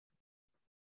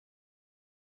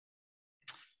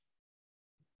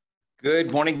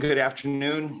Good morning, good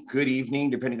afternoon, good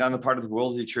evening, depending on the part of the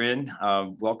world that you're in.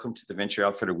 Welcome to the Venture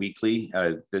Outfitter Weekly.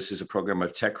 This is a program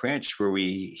of TechCrunch where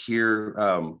we hear,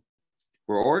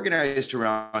 we're organized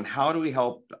around how do we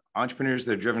help entrepreneurs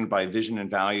that are driven by vision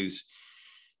and values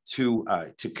to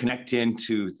connect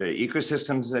into the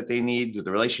ecosystems that they need,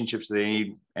 the relationships that they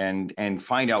need, and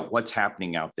find out what's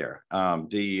happening out there.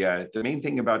 The main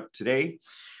thing about today,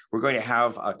 we're going to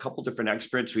have a couple different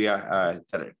experts that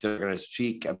are going to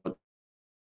speak about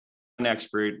an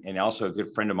expert and also a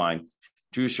good friend of mine,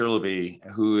 Drew Scheberle,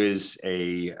 who is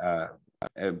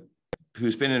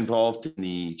who's been involved in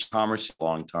the commerce a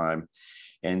long time,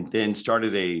 and then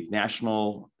started a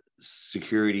National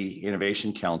Security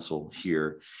Innovation Council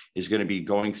here, is going to be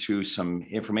going through some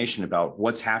information about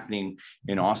what's happening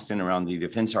in Austin around the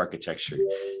defense architecture.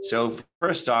 So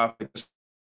first off,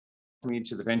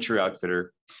 to the Venture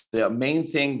Outfitter, the main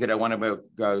thing that I want to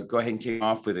go ahead and kick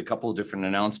off with a couple of different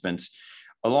announcements.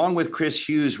 Along with Chris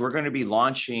Hughes, we're going to be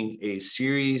launching a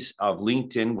series of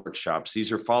LinkedIn workshops.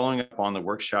 These are following up on the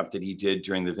workshop that he did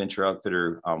during the Venture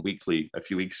Outfitter Weekly a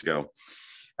few weeks ago.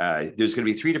 There's going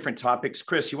to be 3 different topics.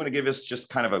 Chris, you want to give us just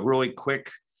kind of a really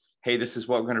quick, hey, this is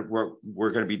what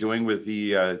we're going to be doing with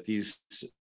these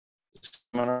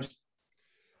seminars?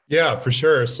 Yeah, for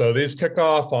sure. So these kick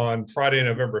off on Friday,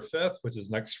 November 5th, which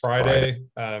is next Friday.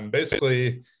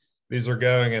 Basically, these are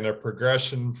going in a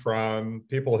progression from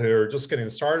people who are just getting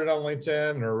started on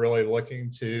LinkedIn and are really looking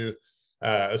to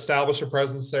establish a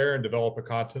presence there and develop a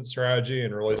content strategy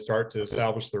and really start to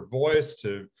establish their voice,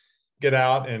 to get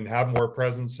out and have more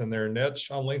presence in their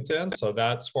niche on LinkedIn. So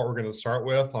that's what we're going to start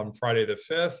with on Friday the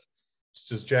 5th. It's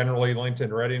just generally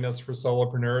LinkedIn readiness for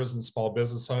solopreneurs and small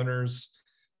business owners,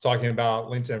 talking about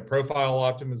LinkedIn profile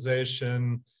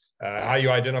optimization, how you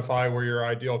identify where your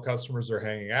ideal customers are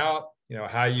hanging out,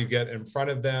 how you get in front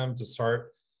of them to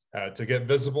start to get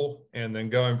visible, and then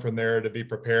going from there to be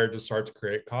prepared to start to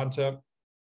create content.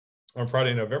 On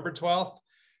Friday, November 12th,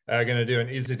 I'm going to do an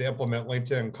easy to implement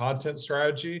LinkedIn content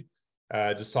strategy,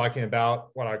 just talking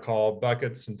about what I call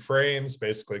buckets and frames,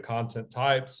 basically content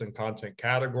types and content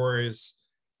categories,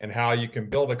 and how you can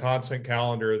build a content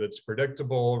calendar that's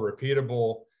predictable,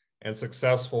 repeatable, and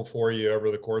successful for you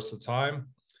over the course of time.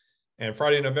 And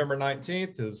Friday, November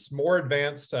 19th is more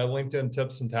advanced LinkedIn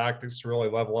tips and tactics to really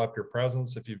level up your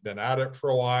presence if you've been at it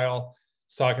for a while.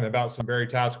 It's talking about some very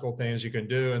tactical things you can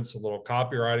do and some little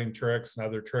copywriting tricks and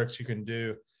other tricks you can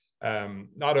do,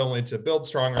 not only to build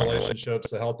strong relationships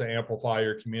to help to amplify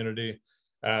your community,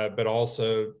 but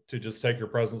also to just take your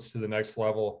presence to the next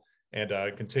level and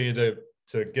continue to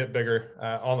get bigger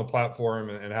on the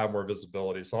platform and have more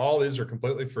visibility. So all these are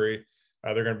completely free.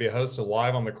 They're going to be hosted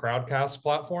live on the Crowdcast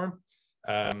platform.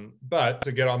 But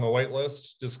to get on the wait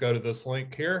list, just go to this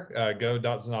link here,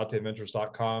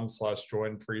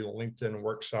 go.zanateventures.com/join free LinkedIn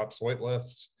workshops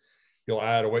waitlist. You'll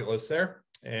add a waitlist there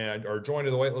or join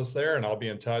to the waitlist there, and I'll be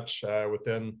in touch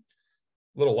within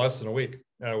a little less than a week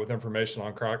with information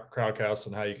on Crowdcast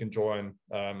and how you can join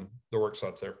the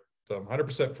workshops there. So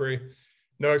 100% free.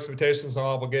 No expectations, no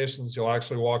obligations. You'll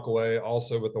actually walk away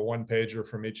also with a one-pager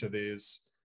from each of these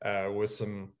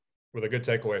with a good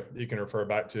takeaway you can refer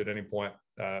back to at any point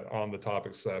on the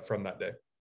topics from that day.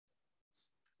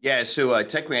 Yeah, so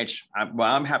TechRanch,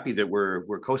 I'm happy that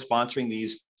we're co-sponsoring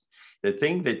these. The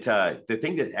thing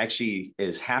that actually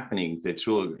is happening that's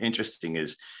really interesting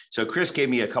is, so Chris gave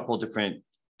me a couple of different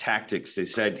tactics. They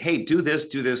said, hey, do this,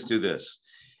 do this, do this.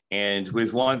 And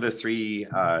with one of the 3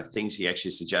 things he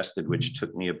actually suggested, which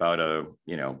took me about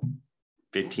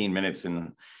 15 minutes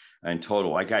in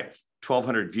total, I got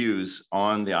 1,200 views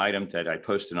on the item that I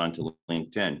posted onto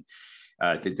LinkedIn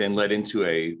that then led into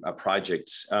a project.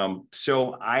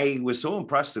 So I was so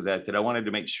impressed with that I wanted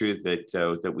to make sure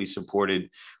that we supported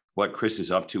what Chris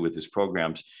is up to with his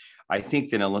programs. I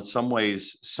think that in some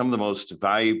ways, some of the most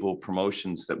valuable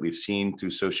promotions that we've seen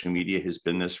through social media has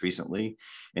been this recently.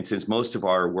 And since most of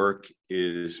our work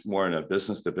is more in a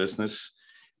business to business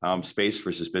space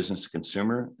versus business to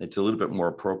consumer, it's a little bit more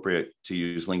appropriate to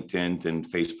use LinkedIn than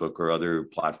Facebook or other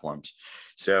platforms.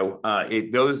 So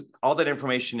all that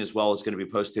information as well is going to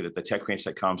be posted at the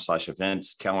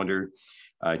techranch.com/events calendar.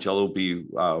 Jill will be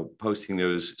posting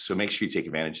those, so make sure you take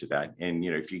advantage of that. And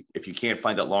if you can't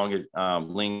find that long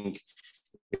link,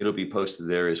 it'll be posted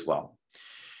there as well.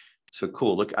 So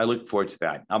cool. I look forward to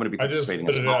that. I'm going to be participating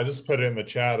as well. I just put it in the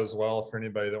chat as well for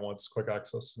anybody that wants quick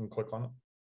access and click on it.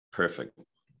 Perfect.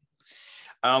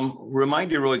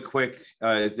 Reminder really quick,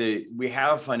 we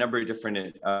have a number of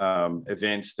different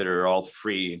events that are all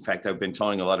free. In fact, I've been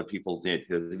telling a lot of people that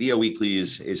the VO Weekly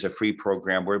is a free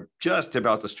program. We're just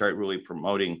about to start really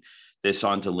promoting this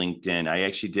onto LinkedIn. I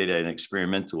actually did an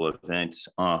experimental event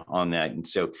on that. And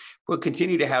so we'll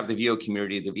continue to have the VO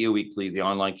community, the VO Weekly, the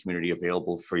online community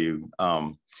available for you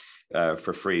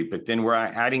for free. But then we're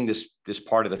adding this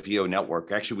part of the VO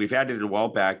network. Actually, we've added it a while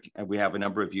back, and we have a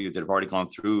number of you that have already gone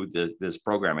through this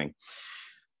programming.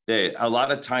 A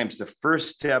lot of times, the first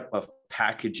step of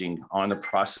packaging on the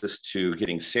process to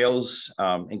getting sales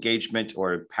engagement,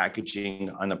 or packaging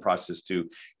on the process to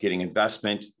getting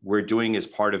investment, we're doing as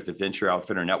part of the Venture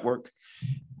Outfitter Network.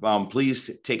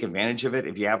 Please take advantage of it.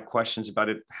 If you have questions about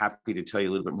it, happy to tell you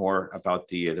a little bit more about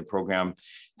the program.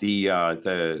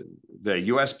 The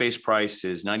US based price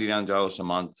is $99 a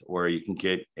month, or you can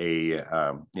get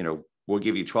we'll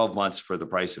give you 12 months for the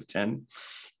price of 10.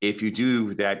 If you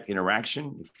do that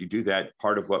interaction, if you do that,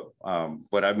 part of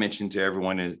what I've mentioned to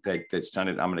everyone that's done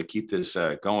it, I'm going to keep this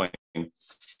going,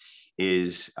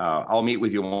 is I'll meet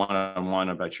with you one-on-one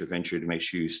about your venture to make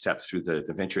sure you step through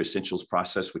the Venture Essentials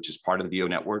process, which is part of the VO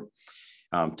network,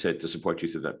 to support you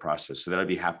through that process. So that'll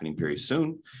be happening very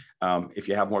soon. If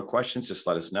you have more questions, just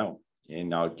let us know,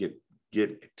 and I'll get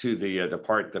to the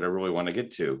part that I really want to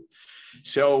get to.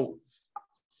 So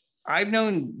I've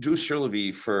known Drew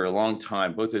Scheberle for a long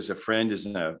time, both as a friend, as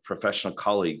a professional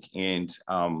colleague, and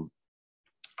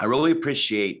I really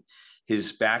appreciate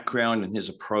his background and his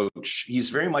approach. He's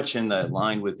very much in the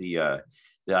line with the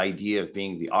idea of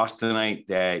being the Austinite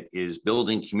that is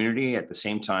building community at the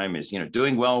same time as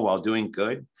doing well while doing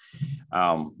good.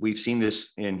 We've seen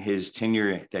this in his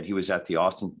tenure that he was at the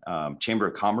Austin Chamber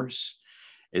of Commerce,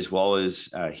 as well as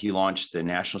he launched the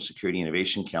National Security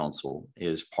Innovation Council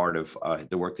as part of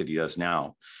the work that he does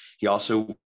now. He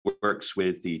also works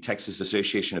with the Texas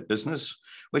Association of Business,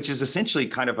 which is essentially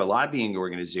kind of a lobbying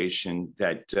organization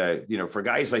that, for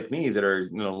guys like me that are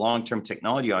long-term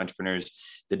technology entrepreneurs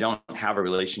that don't have a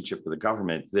relationship with the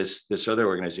government, this other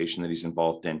organization that he's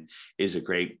involved in is a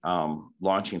great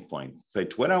launching point.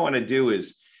 But what I want to do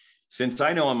is, since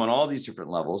I know him on all these different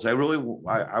levels, I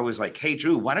was like, hey,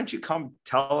 Drew, why don't you come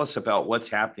tell us about what's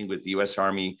happening with the U.S.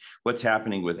 Army, what's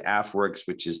happening with AFWorks,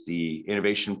 which is the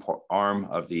innovation arm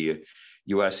of the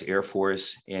U.S. Air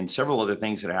Force, and several other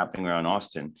things that are happening around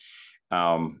Austin.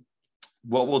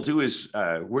 What we'll do is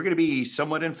we're going to be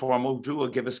somewhat informal. Drew will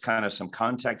give us kind of some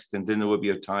context, and then there will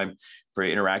be a time for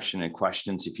interaction and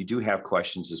questions. If you do have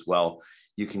questions as well,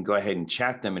 you can go ahead and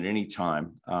chat them at any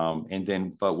time,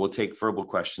 but we'll take verbal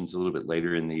questions a little bit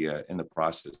later in the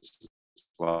process as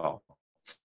well.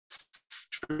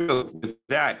 Drew, with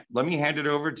that, let me hand it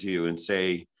over to you and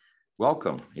say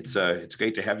welcome. It's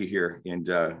great to have you here, and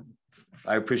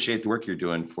I appreciate the work you're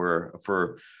doing for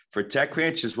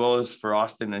TechRanch as well as for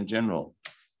Austin in general.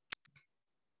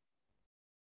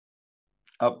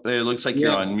 It looks like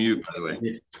you're on mute, by the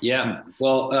way. Yeah.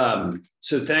 Well,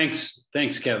 so thanks,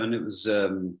 Kevin. It was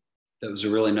that was a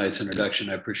really nice introduction.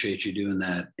 I appreciate you doing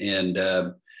that, and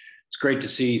it's great to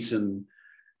see some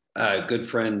good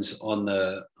friends on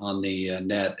the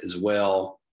net as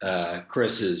well.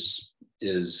 Chris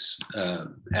is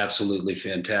absolutely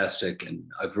fantastic, and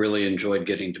I've really enjoyed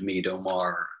getting to meet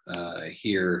Omar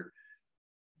here.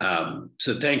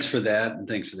 So thanks for that, and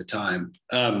thanks for the time.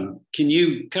 Can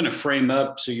you kind of frame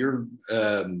up, so you're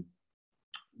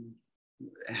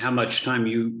how much time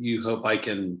you hope I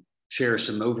can share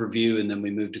some overview, and then we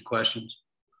move to questions?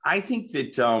 I think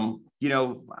that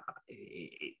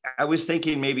I was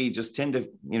thinking maybe just 10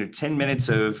 minutes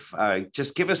of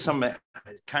just give us some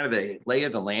kind of the lay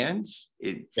of the land.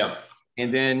 Yeah.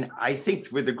 And then I think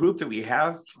with the group that we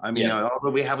have,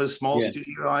 although we have a small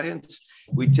studio audience,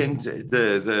 we tend to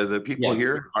the people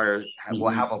here will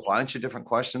have a bunch of different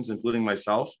questions, including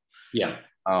myself. Yeah.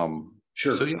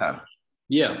 Sure. So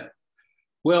yeah.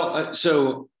 Well,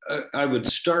 so I would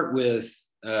start with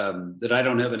that I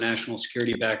don't have a national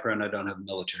security background. I don't have a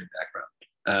military background.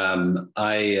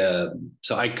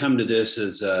 So I come to this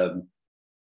as a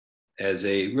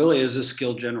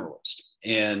skilled generalist,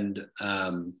 and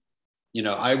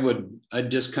I'd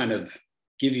just kind of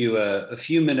give you a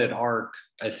few minute arc,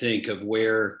 I think, of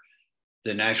where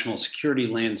the national security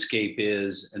landscape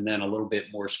is, and then a little bit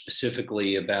more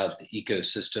specifically about the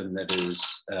ecosystem that is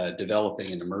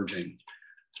developing and emerging.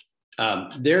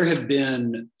 There have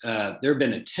been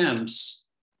attempts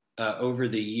over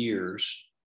the years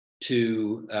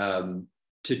to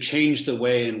change the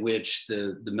way in which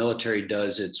the military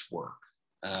does its work.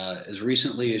 As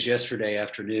recently as yesterday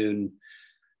afternoon,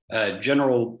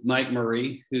 General Mike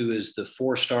Murray, who is the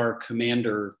 4-star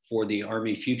commander for the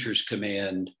Army Futures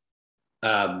Command,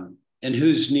 and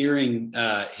who's nearing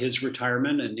his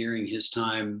retirement and nearing his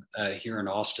time here in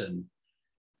Austin,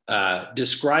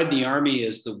 described the Army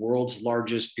as the world's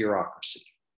largest bureaucracy.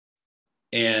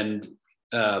 And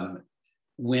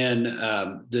when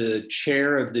the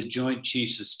chair of the Joint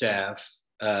Chiefs of Staff,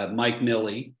 Mike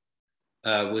Milley,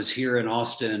 was here in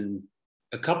Austin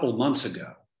a couple months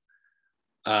ago,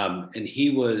 and he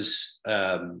was,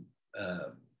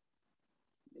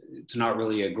 it's not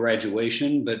really a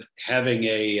graduation, but having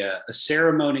a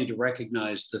ceremony to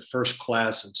recognize the first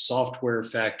class of software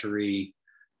factory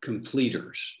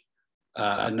completers,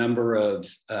 a number of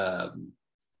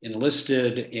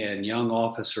enlisted and young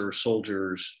officer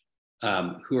soldiers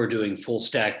who are doing full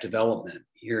stack development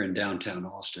here in downtown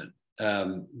Austin.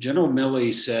 General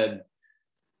Milley said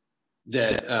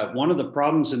that one of the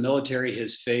problems the military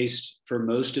has faced for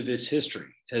most of its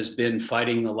history has been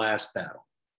fighting the last battle.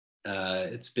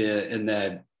 It's been, and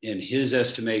that in his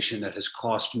estimation, that has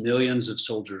cost millions of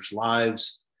soldiers'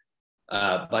 lives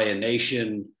by a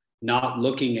nation not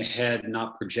looking ahead,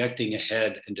 not projecting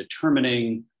ahead, and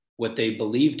determining what they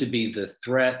believe to be the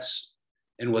threats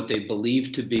and what they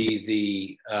believe to be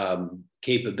the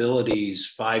capabilities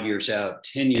 5 years out,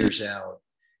 10 years out,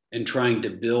 and trying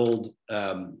to build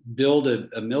a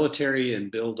military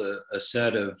and build a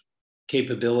set of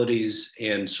capabilities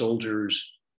and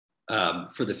soldiers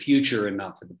for the future and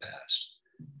not for the past.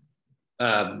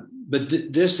 But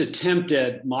this attempt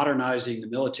at modernizing the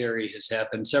military has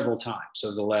happened several times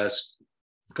over the last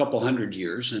couple hundred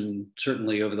years, and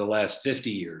certainly over the last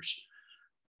 50 years.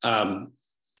 And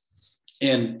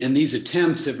these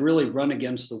attempts have really run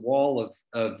against the wall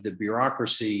of the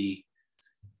bureaucracy.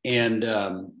 And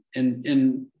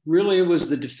really it was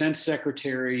the defense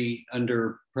secretary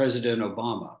under President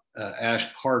Obama,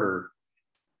 Ash Carter,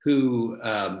 who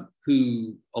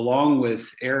along with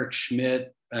Eric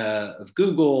Schmidt of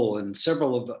Google and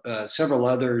several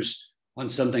others on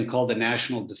something called the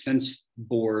National Defense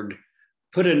Board,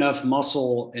 put enough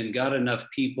muscle and got enough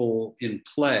people in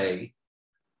play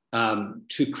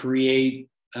to create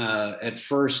at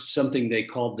first something they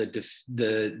called the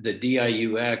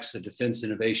DIUX, the Defense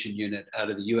Innovation Unit,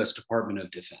 out of the U.S. Department of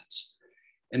Defense.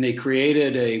 And they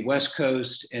created a West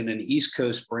Coast and an East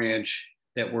Coast branch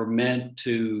that were meant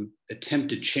to attempt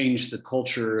to change the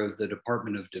culture of the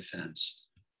Department of Defense.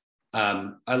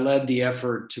 I led the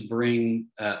effort to bring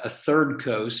a third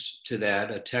coast to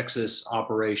that, a Texas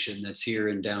operation that's here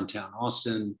in downtown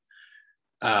Austin.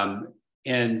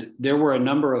 And there were a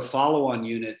number of follow-on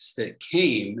units that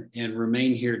came and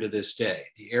remain here to this day.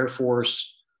 The Air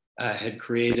Force had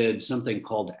created something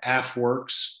called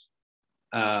AFWorks.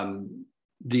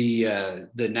 The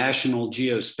National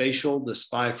Geospatial, the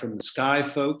Spy from the Sky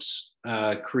folks,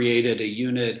 created a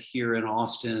unit here in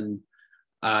Austin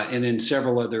and in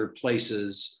several other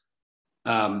places.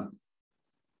 But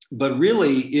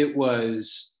really, it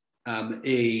was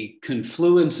a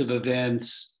confluence of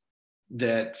events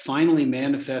that finally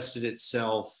manifested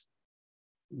itself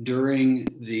during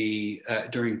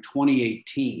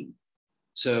 2018.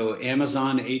 So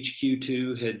Amazon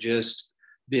HQ2 had just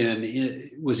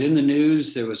was in the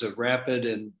news. There was a rapid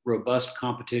and robust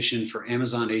competition for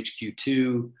Amazon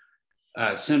HQ2.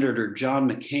 Senator John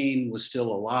McCain was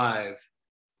still alive.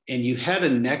 And you had a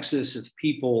nexus of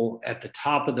people at the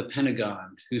top of the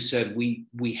Pentagon who said, we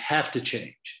have to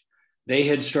change. They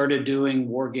had started doing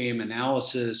war game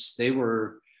analysis. They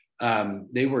were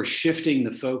shifting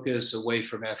the focus away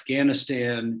from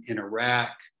Afghanistan and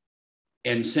Iraq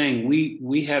and saying,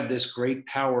 we have this great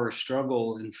power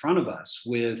struggle in front of us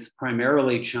with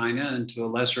primarily China and to a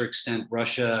lesser extent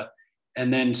Russia,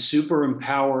 and then super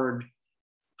empowered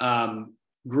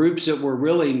groups that were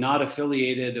really not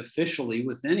affiliated officially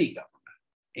with any government.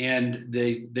 And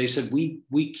they said,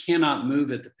 we cannot move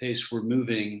at the pace we're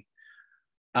moving.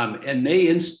 And they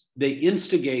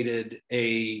instigated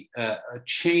a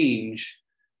change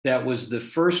that was the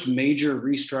first major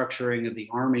restructuring of the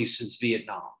Army since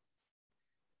Vietnam.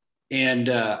 And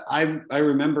I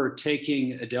remember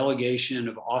taking a delegation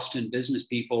of Austin business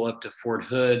people up to Fort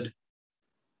Hood,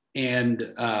 and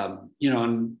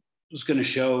and was going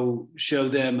to show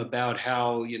them about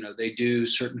how they do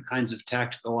certain kinds of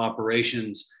tactical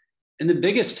operations. And the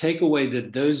biggest takeaway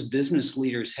that those business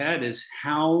leaders had is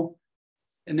how.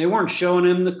 And they weren't showing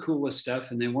him the coolest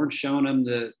stuff, and they weren't showing him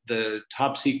the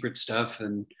top secret stuff.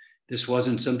 And this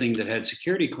wasn't something that had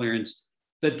security clearance.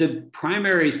 But the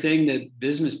primary thing that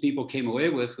business people came away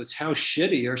with was how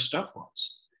shitty our stuff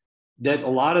was. That a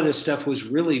lot of this stuff was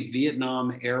really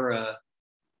Vietnam era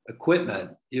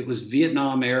equipment. It was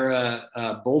Vietnam era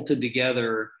bolted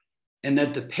together, and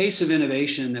that the pace of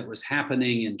innovation that was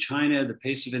happening in China, the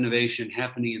pace of innovation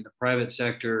happening in the private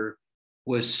sector,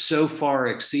 was so far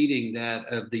exceeding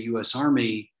that of the US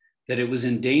Army that it was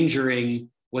endangering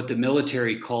what the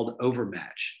military called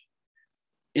overmatch.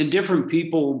 And different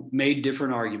people made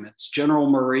different arguments. General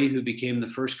Murray, who became the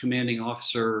first commanding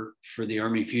officer for the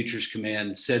Army Futures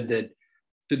Command, said that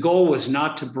the goal was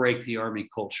not to break the Army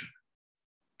culture.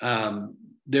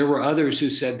 There were others who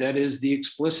said that is the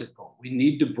explicit goal. We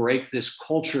need to break this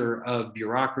culture of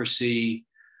bureaucracy.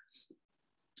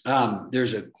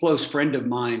 There's a close friend of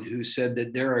mine who said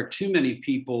that there are too many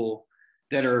people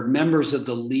that are members of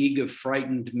the League of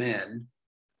Frightened Men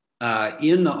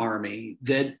in the Army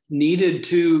that needed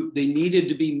to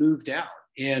be moved out.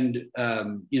 And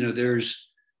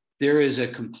there is a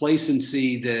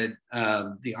complacency that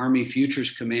the Army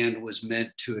Futures Command was meant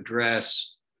to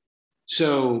address.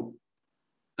 So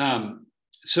when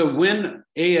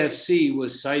AFC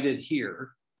was cited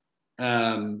here,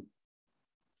 I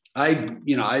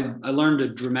learned a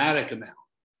dramatic amount,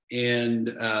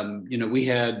 and we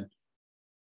had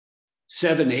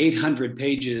 700-800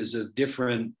 pages of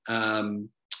different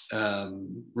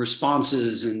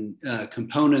responses and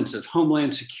components of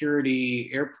Homeland Security,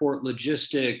 airport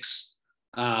logistics,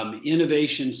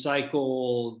 innovation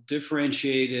cycle,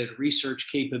 differentiated research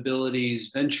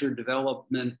capabilities, venture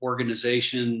development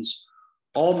organizations,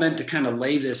 all meant to kind of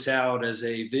lay this out as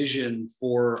a vision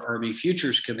for Army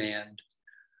Futures Command.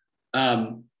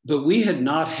 But we had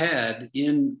not had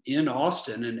in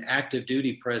Austin an active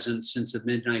duty presence since the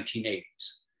mid-1980s.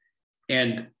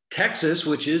 And Texas,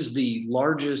 which is the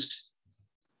largest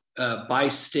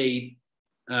bi-state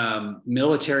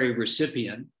military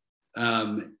recipient,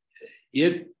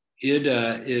 did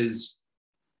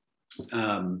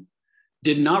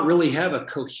not really have a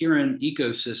coherent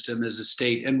ecosystem as a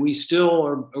state, and we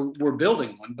still we're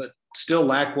building one, but still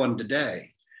lack one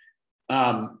today.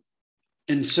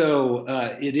 And so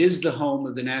it is the home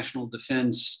of the National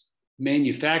Defense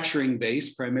Manufacturing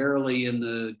Base, primarily in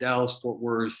the Dallas-Fort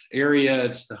Worth area.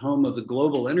 It's the home of the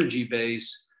Global Energy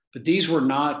Base, but these were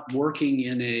not working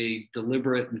in a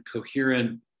deliberate and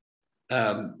coherent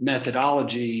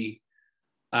methodology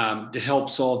to help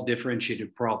solve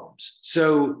differentiated problems.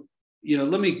 So,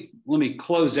 let me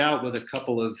close out with a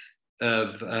couple of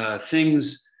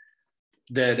things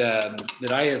that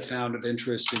I have found of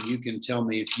interest, and you can tell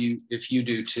me if you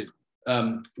do too.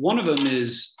 One of them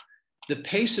is the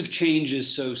pace of change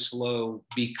is so slow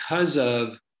because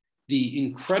of the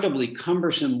incredibly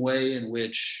cumbersome way in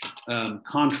which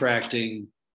contracting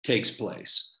takes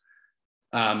place.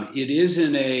 It is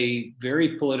in a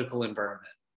very political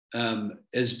environment.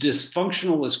 As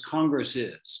dysfunctional as Congress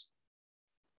is,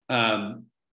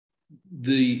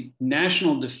 the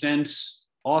National Defense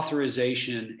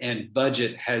Authorization and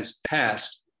budget has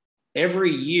passed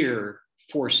every year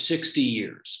for 60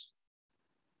 years.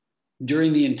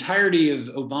 During the entirety of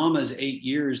Obama's 8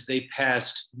 years, they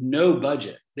passed no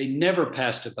budget. They never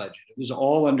passed a budget. It was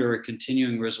all under a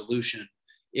continuing resolution,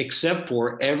 except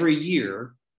for every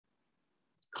year,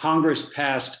 Congress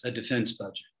passed a defense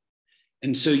budget.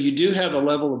 And so you do have a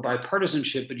level of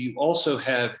bipartisanship, but you also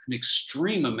have an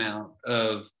extreme amount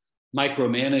of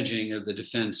micromanaging of the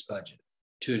defense budget,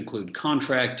 to include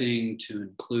contracting, to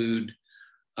include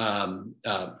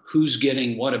who's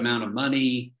getting what amount of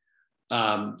money.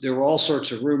 There were all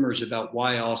sorts of rumors about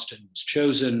why Austin was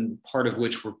chosen, part of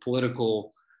which were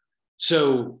political.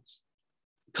 So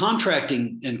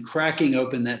contracting and cracking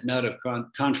open that nut of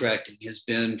contracting has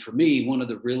been, for me, one of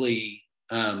the really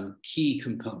key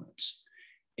components.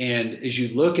 And as you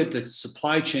look at the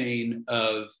supply chain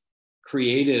of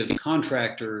creative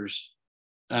contractors,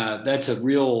 that's a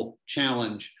real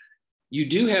challenge. You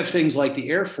do have things like the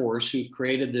Air Force who've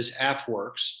created this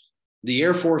AFWorks. The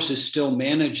Air Force is still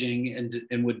managing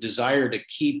and would desire to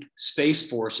keep Space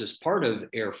Force as part of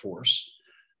Air Force.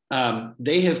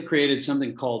 They have created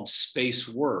something called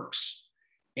SpaceWorks.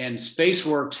 And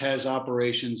SpaceWorks has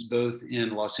operations both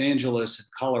in Los Angeles and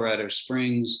Colorado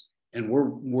Springs. And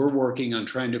we're working on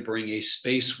trying to bring a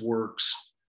SpaceWorks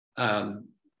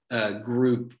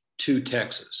group to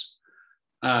Texas.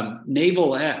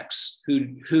 Naval X,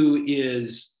 who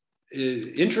is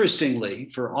interestingly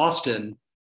for Austin,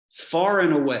 far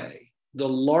and away the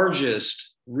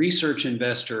largest research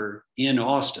investor in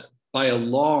Austin by a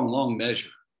long, long measure,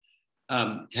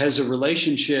 has a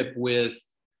relationship with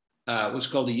what's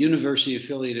called a University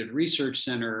Affiliated Research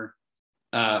Center,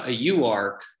 a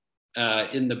UARC,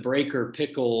 in the Breaker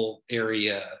Pickle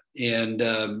area. And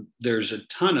there's a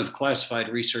ton of classified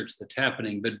research that's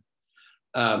happening, but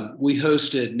we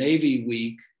hosted Navy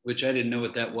Week which I didn't know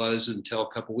what that was until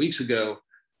a couple of weeks ago,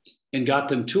 and got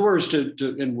them tours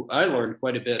and I learned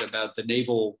quite a bit about the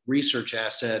naval research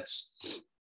assets.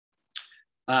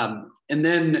 And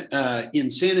then in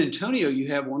San Antonio, you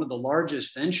have one of the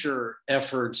largest venture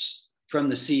efforts from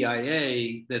the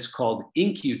CIA that's called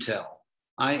InQtel,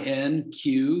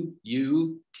 INQUTEL.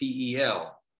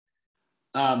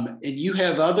 And you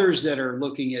have others that are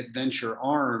looking at venture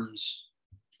arms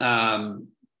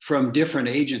from different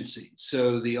agencies.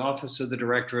 So the Office of the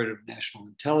Directorate of National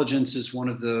Intelligence is one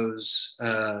of those.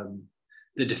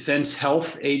 The Defense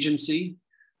Health Agency,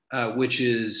 which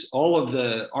is all of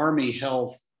the Army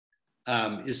health,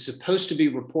 is supposed to be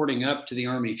reporting up to the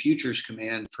Army Futures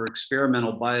Command for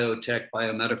experimental biotech,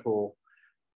 biomedical.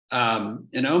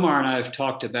 And Omar and I have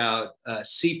talked about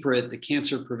CPRIT, the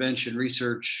Cancer Prevention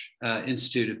Research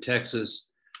Institute of Texas,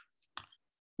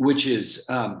 which is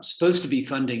supposed to be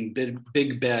funding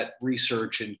big bet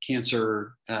research in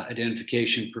cancer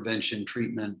identification, prevention,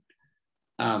 treatment.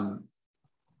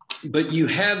 But you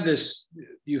have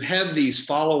these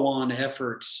follow-on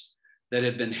efforts that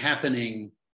have been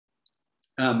happening,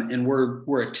 and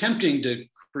we're attempting to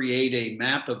create a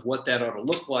map of what that ought to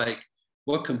look like,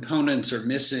 what components are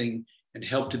missing, and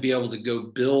help to be able to go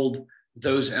build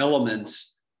those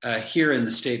elements here in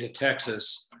the state of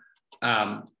Texas.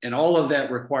 And all of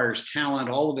that requires talent.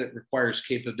 All of it requires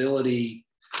capability.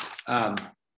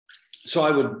 So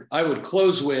I would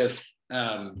close with,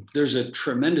 there's a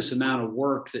tremendous amount of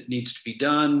work that needs to be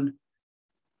done.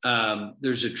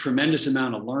 There's a tremendous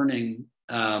amount of learning.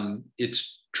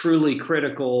 It's truly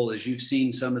critical, as you've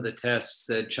seen some of the tests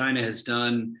that China has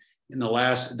done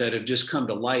that have just come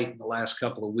to light in the last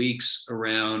couple of weeks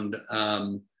around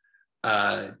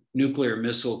nuclear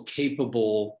missile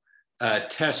capable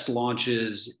test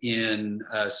launches in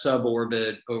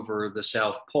suborbit over the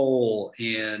South Pole,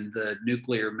 and the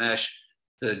nuclear mesh,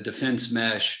 the defense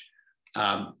mesh,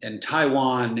 and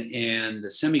Taiwan, and the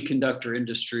semiconductor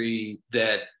industry.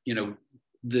 That,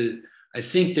 I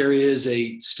think there is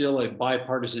still a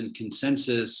bipartisan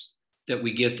consensus that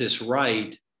we get this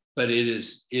right, but it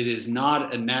is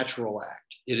not a natural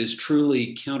act. It is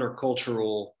truly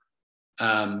countercultural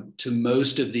to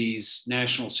most of these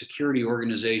national security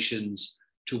organizations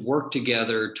to work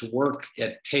together, to work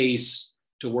at pace,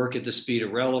 to work at the speed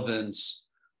of relevance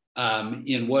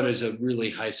in what is a really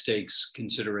high stakes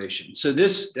consideration. So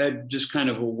this just kind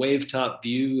of a wave top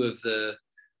view of the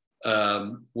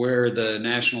where the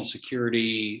national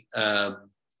security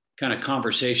kind of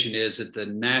conversation is at the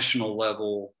national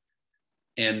level.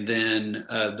 And then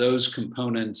those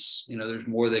components, there's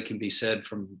more that can be said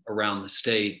from around the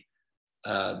state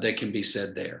that can be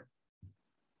said there.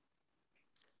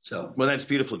 So, well, that's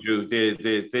beautiful, Drew.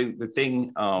 The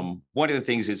thing, one of the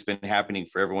things that's been happening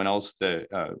for everyone else,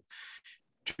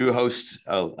 Drew hosts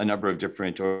a number of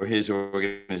different, or his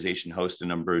organization hosts a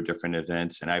number of different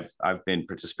events, and I've been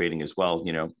participating as well.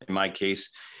 In my case,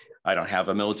 I don't have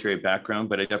a military background,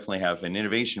 but I definitely have an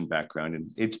innovation background,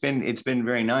 and it's been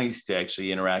very nice to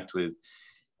actually interact with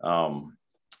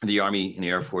the Army and the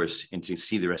Air Force and to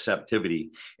see the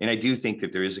receptivity. And I do think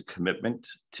that there is a commitment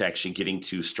to actually getting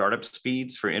to startup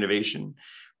speeds for innovation.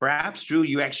 Perhaps, Drew,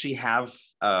 you actually have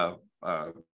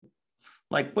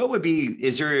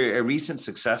is there a recent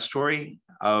success story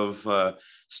of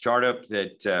startup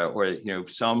that, or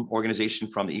some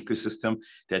organization from the ecosystem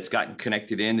that's gotten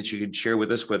connected in that you could share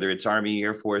with us, whether it's Army,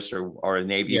 Air Force, or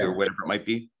Navy, or whatever it might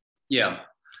be? Yeah.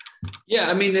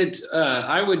 I mean, it's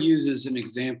I would use as an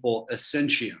example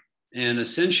Essentium, and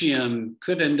Essentium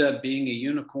could end up being a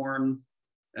unicorn.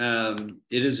 It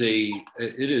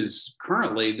is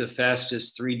currently the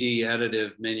fastest 3D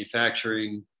additive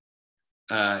manufacturing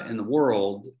in the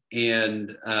world,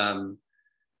 and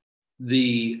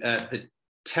the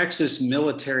Texas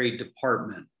Military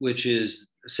Department, which is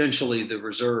essentially the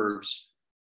reserves,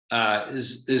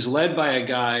 is led by a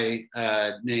guy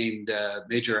named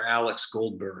Major Alex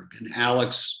Goldberg. And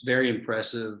Alex, very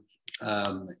impressive,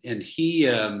 and he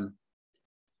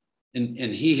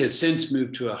has since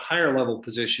moved to a higher level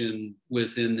position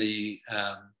within the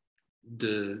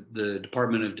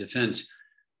Department of Defense.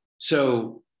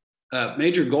 So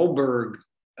Major Goldberg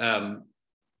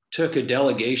took a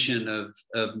delegation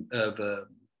of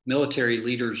military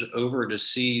leaders over to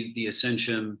see the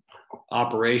Essentium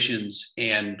operations,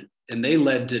 and they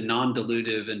led to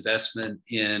non-dilutive investment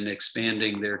in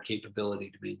expanding their capability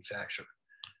to manufacture.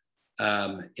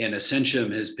 And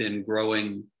Essentium has been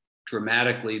growing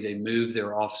dramatically. They moved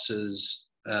their offices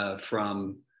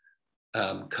from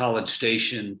College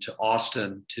Station to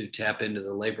Austin to tap into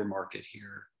the labor market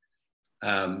here.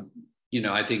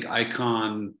 I think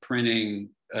Icon Printing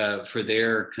for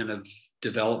their kind of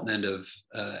development of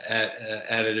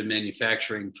additive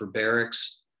manufacturing for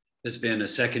barracks has been a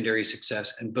secondary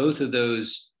success. And both of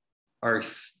those are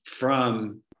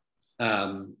from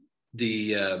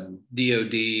the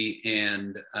DoD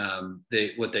and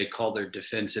what they call their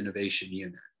Defense Innovation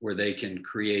Unit, where they can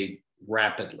create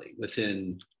rapidly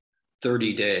within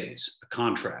 30 days a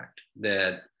contract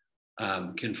that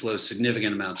can flow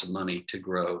significant amounts of money to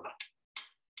grow.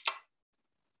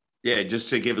 Yeah, just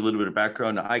to give a little bit of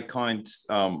background, Icon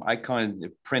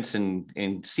prints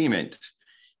and cement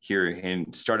here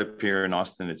and startup here in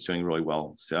Austin, it's doing really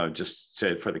well. So just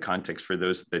for the context for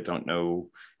those that don't know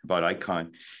about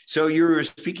Icon. So you were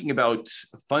speaking about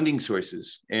funding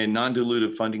sources and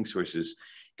non-dilutive funding sources.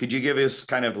 Could you give us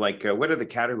kind of like, what are the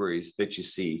categories that you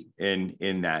see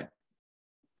in that?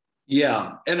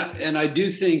 Yeah, and I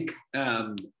do think,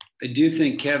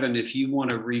 Kevin, if you want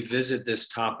to revisit this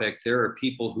topic, there are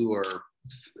people who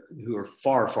are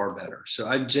far, far better. So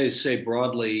I'd just say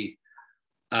broadly.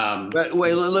 But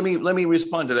wait, let me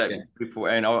respond to that before,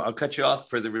 and I'll cut you off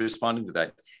for the responding to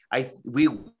that. I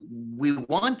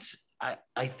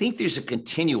think there's a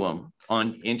continuum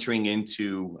on entering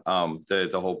into the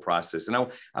whole process, and I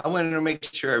wanted to make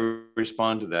sure I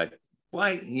respond to that.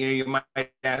 Why, you might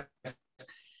ask,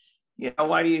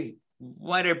 why did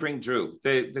I bring Drew?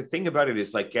 The thing about it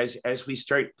is, like, as we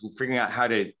start figuring out how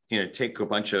to take a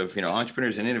bunch of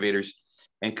entrepreneurs and innovators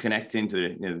and connect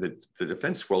into the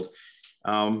defense world,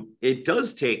 it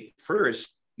does take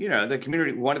first the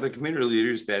community. One of the community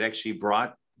leaders that actually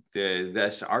brought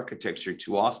this architecture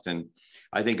to Austin,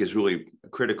 I think, is really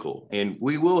critical. And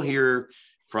we will hear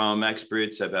from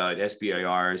experts about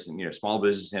SBIRs and small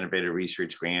business innovative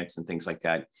research grants and things like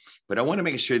that. But I want to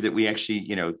make sure that we actually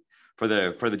for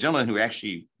the gentleman who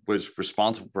actually was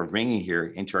responsible for bringing here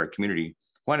into our community,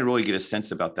 I want to really get a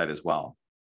sense about that as well.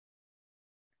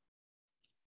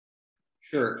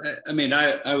 Sure. I mean,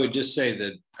 I would just say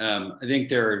that I think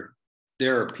there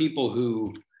are people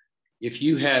who, if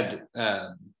you had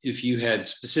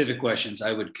specific questions,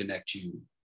 I would connect you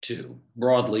to,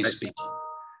 broadly speaking.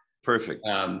 Perfect.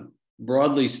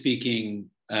 Broadly speaking,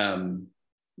 and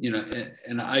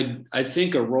I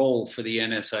think a role for the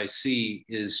NSIC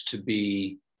is to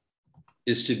be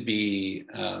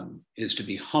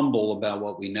humble about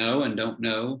what we know and don't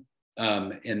know,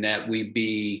 and that we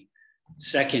be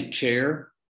second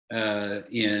chair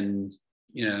and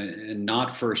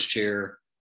not first chair,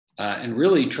 and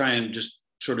really try and just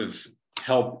sort of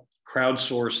help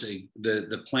crowdsource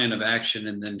the plan of action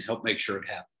and then help make sure it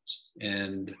happens.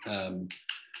 And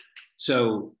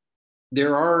so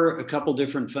there are a couple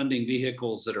different funding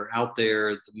vehicles that are out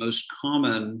there. The most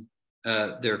common,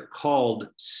 they're called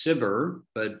SBIR,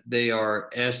 but they are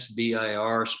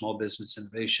SBIR, Small Business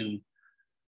Innovation.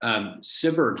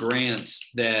 SBIR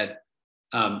grants that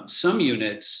some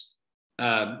units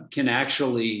can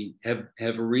actually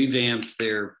have revamped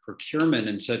their procurement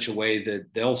in such a way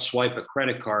that they'll swipe a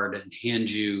credit card and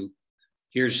hand you,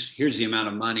 here's the amount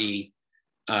of money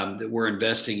that we're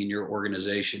investing in your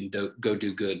organization. Go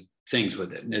do good things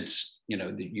with it. And it's,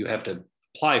 you have to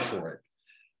apply for it.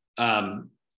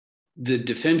 The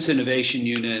Defense Innovation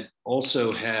Unit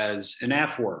also has, and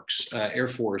AFWorks, Air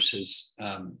Force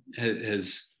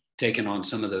has taken on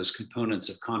some of those components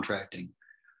of contracting.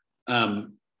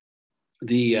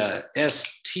 The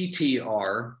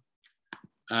STTR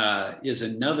is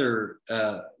another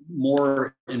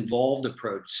more involved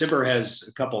approach. SBIR has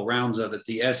a couple rounds of it.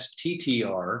 The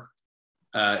STTR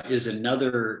is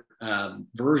another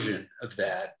version of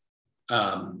that.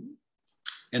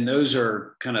 And those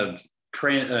are kind of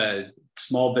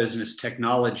small business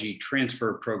technology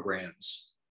transfer programs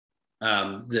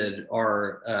that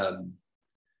are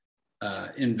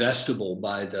investable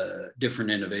by the different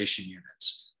innovation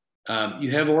units.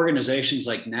 You have organizations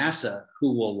like NASA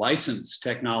who will license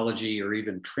technology or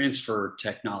even transfer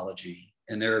technology.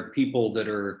 And there are people that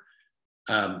are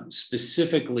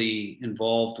specifically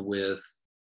involved with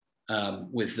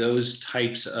those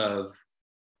types of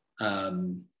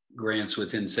grants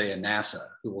within, say, a NASA,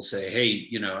 who will say, hey,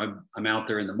 I'm out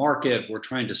there in the market. We're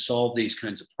trying to solve these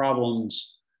kinds of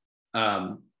problems.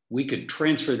 We could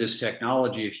transfer this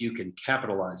technology if you can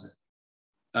capitalize it.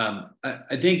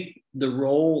 I think the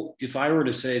role, if I were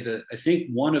to say that, I think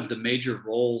one of the major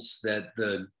roles that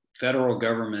the federal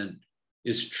government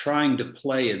is trying to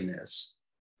play in this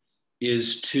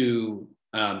is to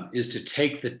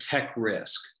take the tech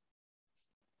risk.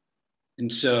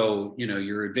 And so,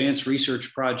 your advanced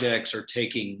research projects are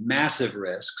taking massive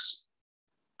risks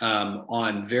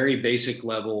on very basic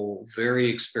level, very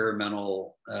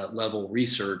experimental level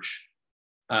research.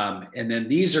 And then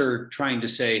these are trying to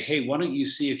say, hey, why don't you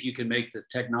see if you can make the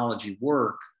technology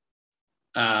work?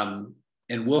 And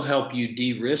we'll help you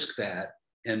de-risk that.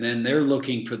 And then they're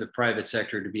looking for the private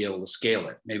sector to be able to scale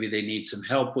it. Maybe they need some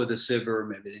help with a SBIR,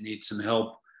 maybe they need some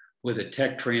help with a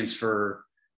tech transfer.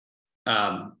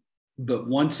 But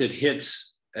once it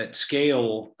hits at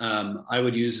scale, I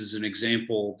would use as an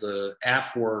example, the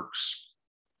AFWorks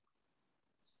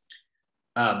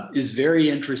is very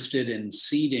interested in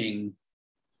seeding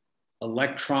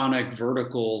electronic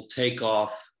vertical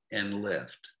takeoff and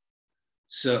lift.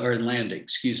 So, or landing,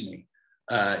 excuse me,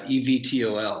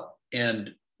 EVTOL.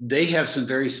 And they have some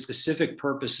very specific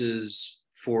purposes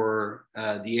for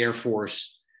the Air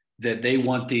Force that they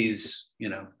want these,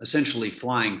 essentially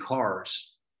flying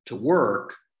cars to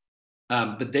work.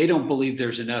 But they don't believe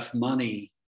there's enough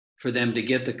money for them to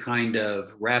get the kind of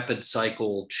rapid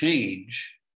cycle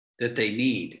change that they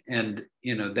need. And,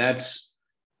 that's,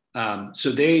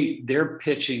 so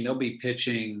they'll be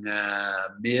pitching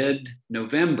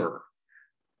mid-November,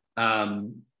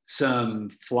 some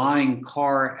flying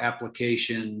car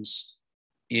applications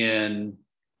in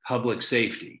public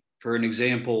safety. For an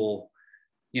example,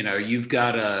 you've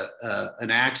got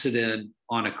an accident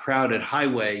on a crowded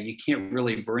highway. You can't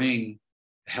really bring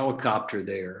a helicopter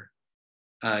there.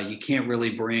 You can't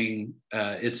really bring,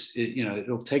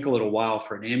 it'll take a little while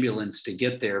for an ambulance to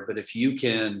get there. But if you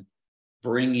can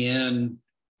bring in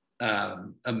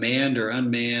a manned or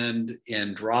unmanned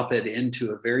and drop it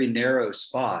into a very narrow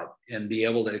spot and be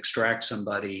able to extract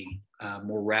somebody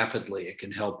more rapidly, it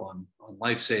can help on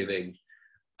life-saving.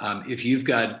 If you've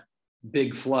got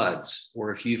big floods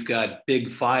or if you've got big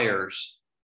fires,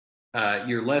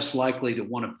 you're less likely to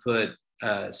want to put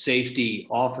safety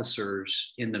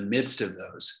officers in the midst of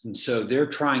those. And so they're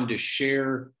trying to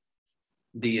share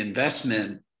the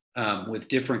investment with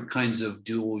different kinds of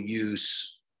dual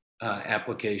use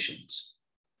applications.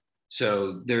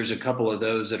 So there's a couple of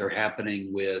those that are happening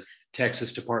with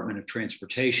Texas Department of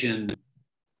Transportation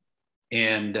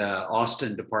and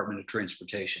Austin Department of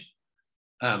Transportation.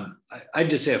 I'd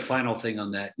just say a final thing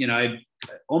on that.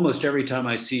 Almost every time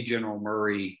I see General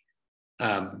Murray,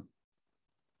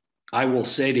 I will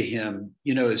say to him,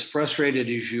 as frustrated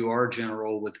as you are,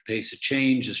 General, with the pace of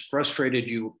change, as frustrated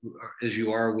as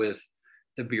you are with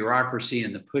the bureaucracy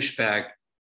and the pushback,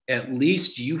 at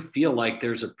least you feel like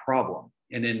there's a problem.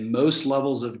 And in most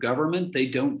levels of government, they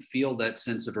don't feel that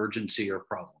sense of urgency or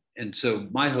problem. And so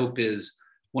my hope is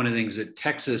one of the things that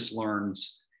Texas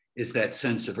learns is that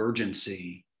sense of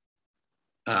urgency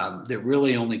that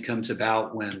really only comes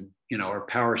about when, our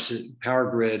power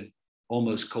grid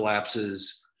almost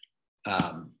collapses,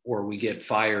 or we get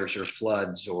fires or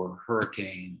floods or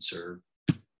hurricanes or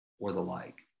the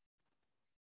like,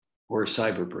 or a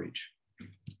cyber breach.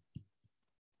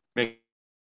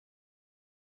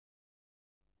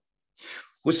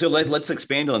 Well, so let's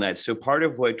expand on that. So part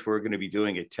of what we're going to be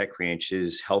doing at Tech Ranch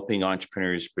is helping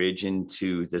entrepreneurs bridge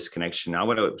into this connection. I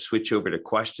want to switch over to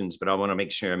questions, but I want to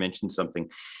make sure I mention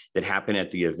something that happened at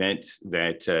the event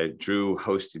that Drew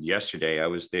hosted yesterday. I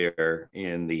was there,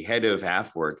 and the head of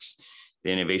AFWorks, the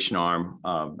innovation arm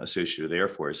associated with the Air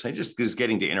Force, I just was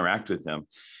getting to interact with them.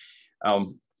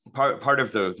 Part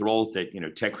of the role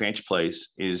that Tech Ranch plays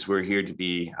is we're here to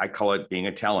be, I call it being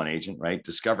a talent agent, right?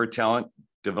 Discover talent,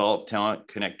 develop talent,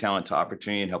 connect talent to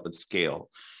opportunity, and help it scale.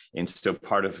 And so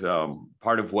part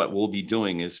of what we'll be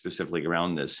doing is specifically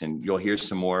around this. And you'll hear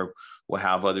some more. We'll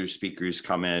have other speakers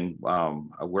come in.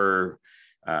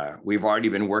 We've already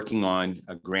been working on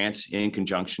grants in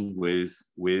conjunction with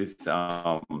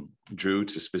Drew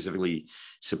to specifically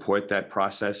support that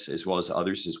process, as well as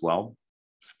others as well.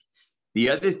 The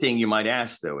other thing you might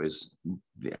ask, though, is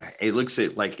it looks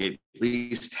like at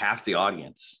least half the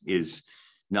audience is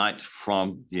not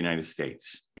from the United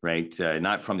States, right?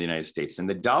 Not from the United States. And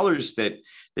the dollars that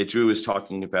Drew is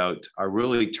talking about are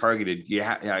really targeted.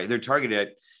 They're targeted at,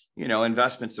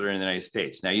 investments that are in the United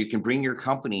States. Now you can bring your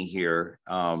company here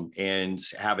and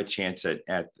have a chance at,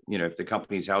 if the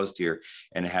company's housed here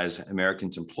and it has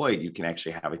Americans employed, you can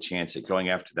actually have a chance at going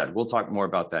after that. We'll talk more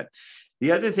about that.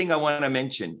 The other thing I want to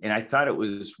mention, and I thought it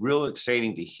was real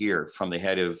exciting to hear from the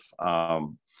head of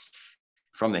AFWorks,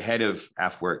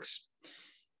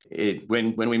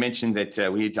 when we mentioned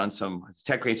that we had done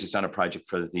Tech Ranch has done a project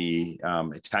for the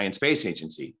Italian Space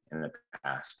Agency in the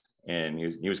past. And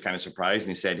he was kind of surprised,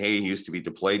 and he said, hey, he used to be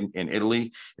deployed in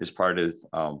Italy as part of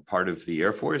the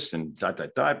Air Force and ...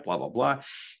 blah, blah, blah. And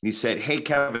he said, hey,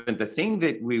 Kevin, the thing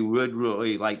that we would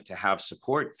really like to have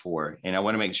support for, and I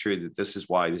want to make sure that this is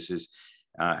why this is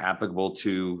applicable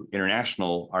to our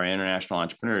international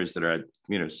entrepreneurs that are at,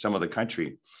 some of the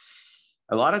country.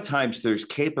 a lot of times there's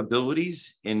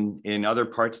capabilities in other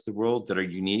parts of the world that are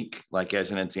unique, like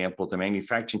as an example, the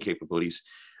manufacturing capabilities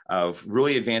of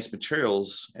really advanced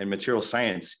materials and material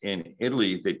science in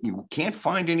Italy that you can't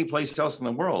find anyplace else in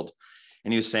the world.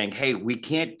 And he was saying, hey, we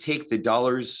can't take the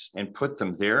dollars and put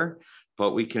them there,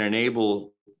 but we can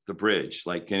enable the bridge,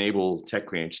 like enable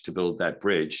TechRanch to build that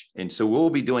bridge. And so we'll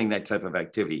be doing that type of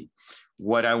activity.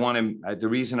 What I want to, the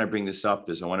reason I bring this up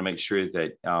is I want to make sure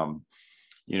that,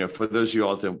 you know, for those of you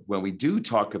all that when we do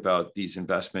talk about these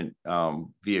investment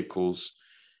vehicles,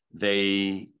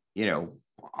 they, you know,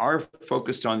 are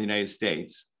focused on the United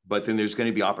States, but then there's going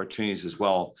to be opportunities as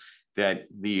well that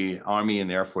the Army and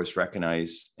the Air Force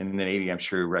recognize, and the Navy, I'm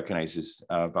sure, recognizes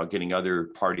about getting other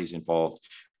parties involved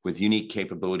with unique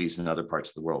capabilities in other parts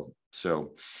of the world.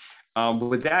 So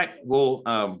with that, we'll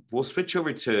switch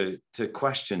over to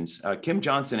questions. Kim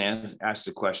Johnson asked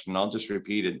a question. I'll just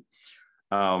repeat it.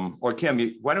 Or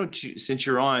Kim, why don't you, since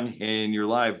you're on and you're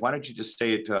live, why don't you just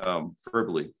say it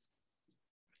verbally?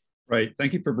 Right.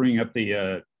 Thank you for bringing up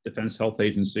the Defense Health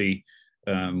Agency.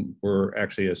 We're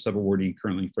actually a sub-awardee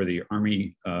currently for the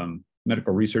Army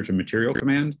Medical Research and Material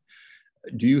Command.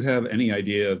 Do you have any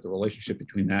idea of the relationship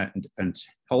between that and Defense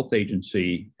Health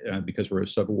Agency? Because we're a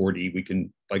sub-awardee, we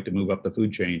can like to move up the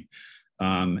food chain.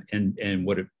 And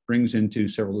what it brings into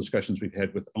several discussions we've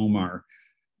had with Omar,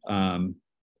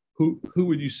 who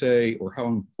would you say, or how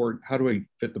important, how do I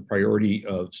fit the priority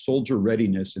of soldier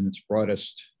readiness in its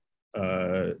broadest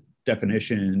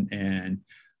definition, and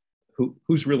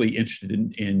who's really interested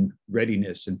in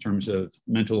readiness in terms of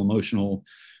mental, emotional,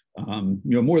 you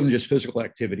know, more than just physical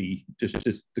activity, just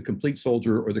the complete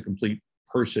soldier or the complete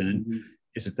person? Mm-hmm.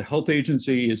 Is it the health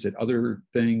agency? Is it other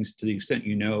things, to the extent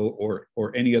you know, or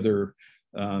any other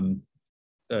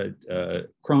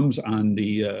crumbs on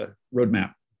the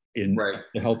roadmap in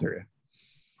the health area?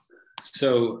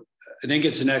 So I think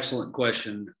it's an excellent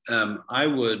question.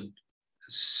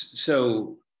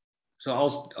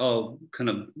 I'll kind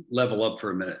of level up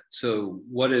for a minute. So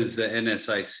what is the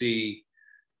NSIC?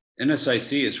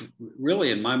 NSIC is really,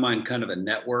 in my mind, kind of a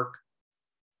network.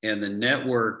 And the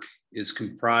network is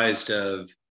comprised of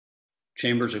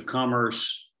chambers of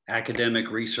commerce, academic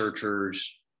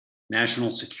researchers, national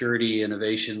security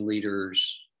innovation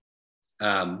leaders,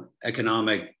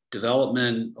 economic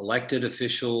development, elected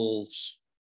officials.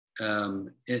 And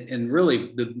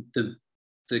really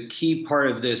the key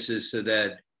part of this is so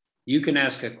that you can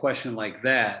ask a question like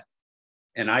that,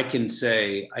 and I can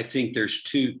say, I think there's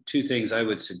two things I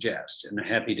would suggest, and I'm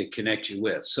happy to connect you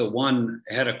with. So one,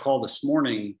 I had a call this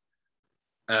morning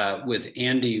with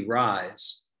Andy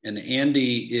Rise, and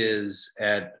Andy is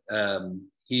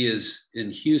he is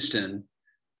in Houston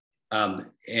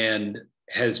and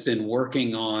has been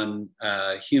working on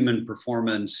human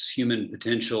performance, human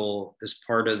potential as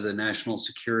part of the national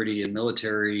security and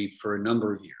military for a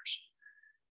number of years.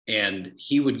 And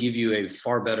he would give you a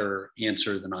far better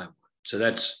answer than I would. So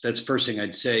that's first thing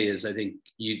I'd say is I think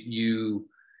you'd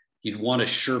want a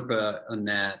Sherpa on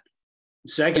that.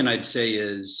 Second, I'd say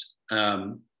is,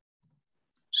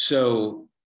 so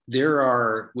there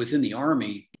are within the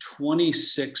Army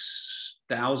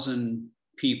 26,000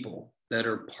 people that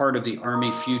are part of the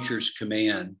Army Futures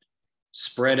Command,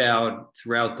 spread out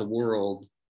throughout the world.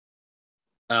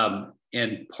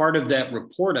 And part of that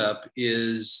report up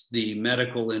is the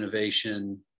medical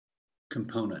innovation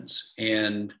components.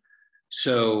 And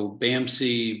so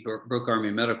BAMC, Brooke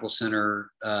Army Medical Center,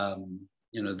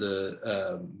 you know,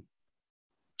 the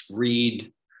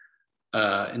Reed,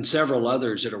 and several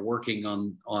others that are working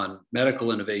on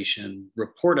medical innovation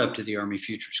report up to the Army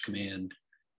Futures Command.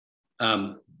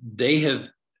 They have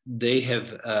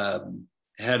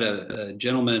had a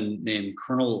gentleman named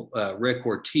Colonel Rick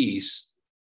Ortiz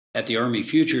at the Army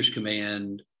Futures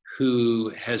Command, who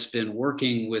has been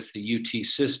working with the UT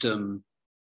system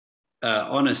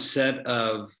on a set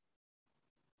of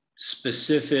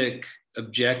specific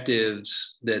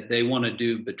objectives that they want to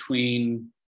do between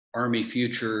Army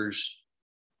Futures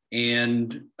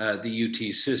and the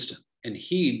UT system. And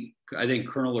I think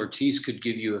Colonel Ortiz could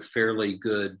give you a fairly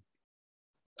good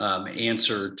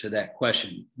answer to that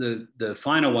question. The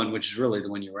final one, which is really the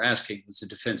one you were asking, was the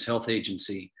Defense Health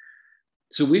Agency.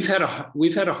 So we've had a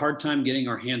hard time getting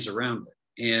our hands around it.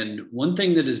 And one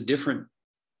thing that is different,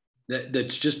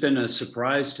 that's just been a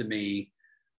surprise to me,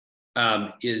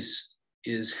 is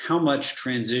how much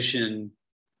transition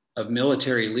of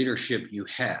military leadership you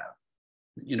have.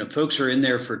 You know, folks are in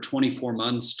there for 24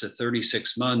 months to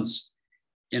 36 months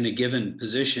in a given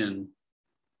position.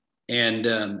 And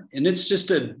it's just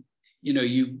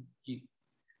you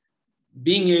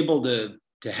being able to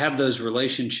have those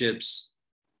relationships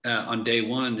on day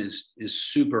one is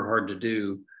super hard to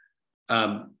do.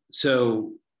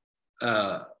 So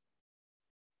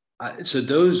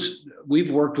those,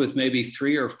 we've worked with maybe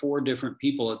 3 or 4 different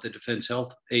people at the Defense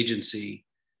Health Agency.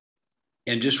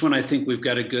 And just when I think we've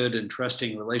got a good and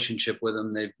trusting relationship with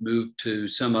them, they've moved to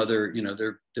some other,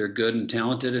 they're good and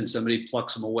talented, and somebody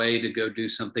plucks them away to go do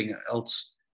something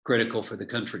else critical for the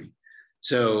country.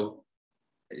 So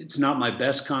it's not my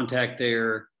best contact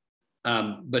there,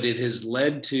 but it has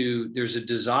led to, there's a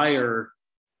desire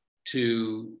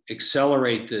to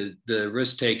accelerate the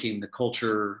risk-taking, the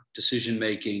culture,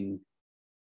 decision-making,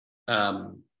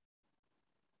 but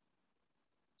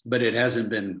it hasn't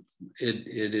been,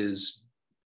 it is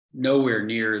nowhere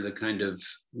near the kind of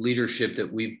leadership that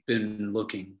we've been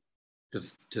looking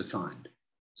to find.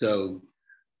 So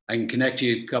I can connect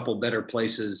you a couple better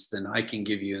places than I can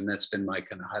give you, and that's been my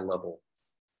kind of high-level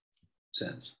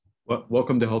sense. Well,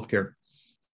 welcome to healthcare.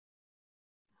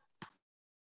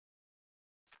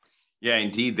 Yeah,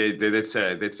 indeed. That's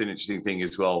an interesting thing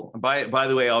as well. By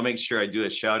the way, I'll make sure I do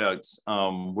a shout out.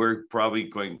 We're probably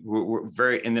going, we're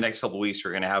very, in the next couple of weeks,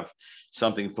 we're going to have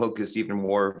something focused, even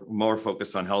more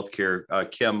focused on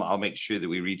healthcare. Kim, I'll make sure that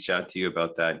we reach out to you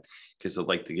about that, because I'd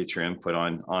like to get your input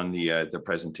on the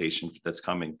presentation that's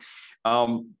coming.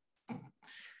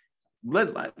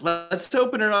 Let's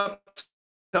open it up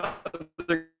to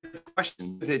other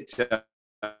questions.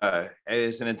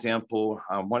 As an example,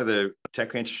 one of the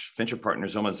TechRanch venture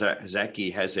partners, Oma Zaki,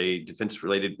 has a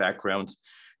defense-related background.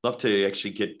 Love to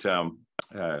actually get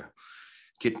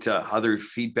other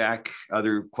feedback,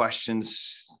 other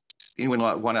questions.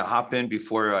 Anyone want to hop in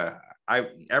before?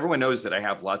 Everyone knows that I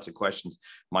have lots of questions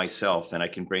myself, and I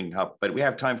can bring up, but we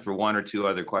have time for 1 or 2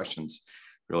 other questions,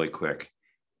 really quick.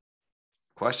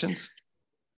 Questions?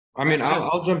 I mean,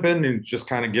 I'll jump in and just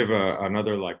kind of give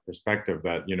another perspective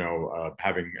that,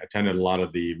 having attended a lot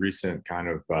of the recent kind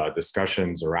of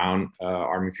discussions around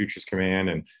Army Futures Command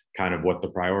and kind of what the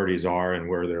priorities are and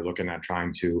where they're looking at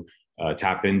trying to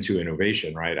tap into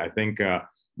innovation, right? I think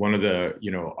one of the,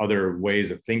 other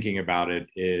ways of thinking about it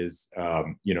is,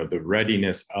 the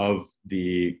readiness of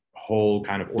the whole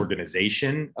kind of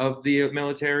organization of the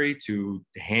military to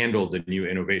handle the new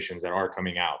innovations that are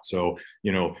coming out. So,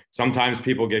 sometimes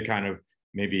people get kind of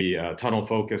maybe tunnel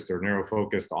focused or narrow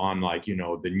focused on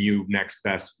the new next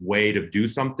best way to do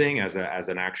something as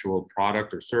an actual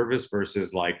product or service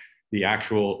versus the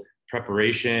actual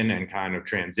preparation and kind of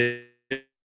transition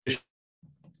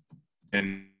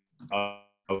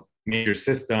of major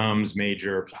systems,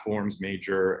 major platforms,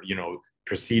 major,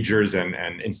 procedures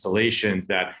and installations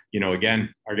that,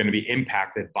 again, are going to be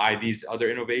impacted by these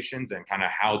other innovations and kind of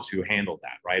how to handle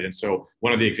that, right? And so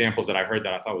one of the examples that I heard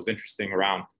that I thought was interesting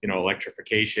around,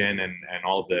 electrification and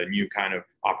all of the new kind of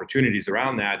opportunities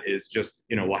around that is just,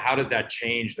 well, how does that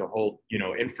change the whole,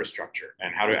 infrastructure,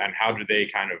 and how do they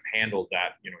kind of handle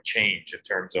that, change in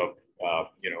terms of,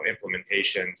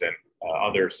 implementations and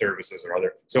other services or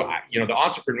other, so, the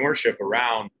entrepreneurship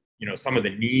around, some of the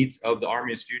needs of the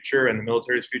Army's future and the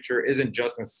military's future isn't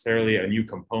just necessarily a new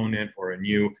component or a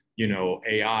new,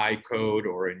 AI code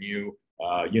or a new,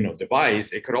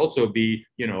 device. It could also be,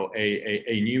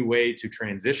 a new way to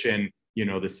transition,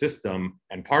 the system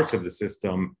and parts of the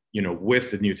system, with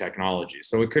the new technology.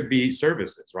 So it could be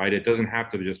services, right? It doesn't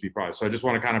have to just be products. So I just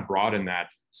want to kind of broaden that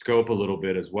scope a little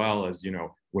bit, as well as,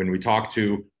 when we talk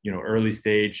to, early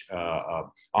stage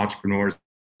entrepreneurs,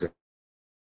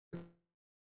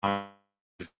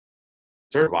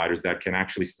 providers that can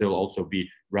actually still also be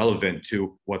relevant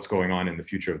to what's going on in the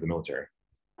future of the military.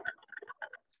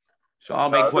 So I'll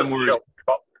make one more. Go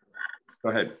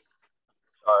ahead.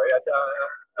 Sorry,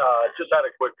 I just had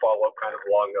a quick follow-up kind of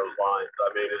along those lines. I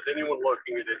mean, is anyone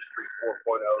looking at Industry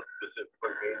 4.0,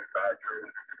 specifically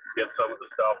manufacturing, get some of the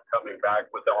stuff coming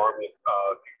back with the Army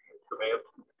Command?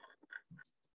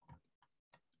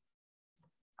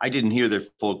 I didn't hear the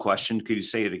full question. Could you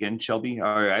say it again, Shelby?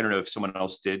 Or I don't know if someone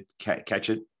else did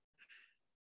catch it.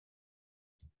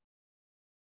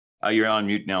 You're on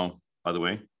mute now, by the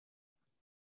way.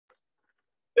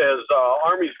 Is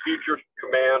Army's Futures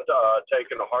Command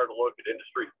taking a hard look at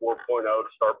Industry 4.0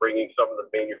 to start bringing some of the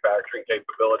manufacturing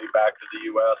capability back to the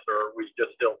U.S., or are we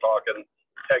just still talking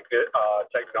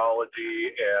technology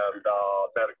and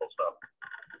medical stuff?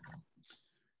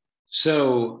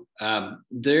 So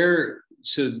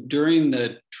so during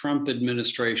the Trump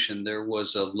administration, there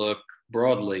was a look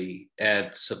broadly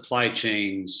at supply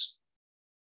chains,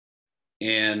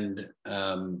 and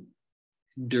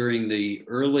during the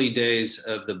early days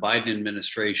of the Biden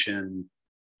administration,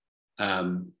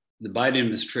 the Biden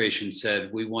administration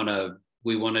said we want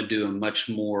to do a much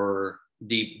more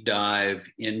deep dive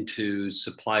into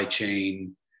supply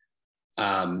chain,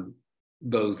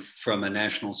 both from a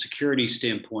national security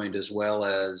standpoint as well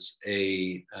as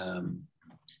a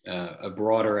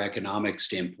broader economic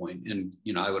standpoint. And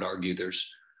I would argue there's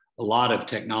a lot of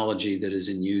technology that is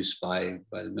in use by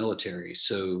the military.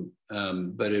 So,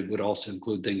 but it would also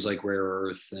include things like rare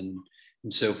earth and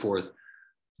so forth.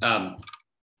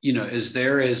 As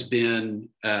there has been,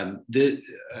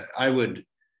 I would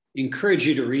encourage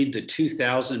you to read the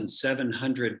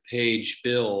 2,700-page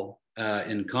bill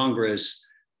in Congress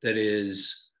that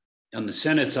is on the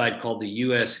Senate side called the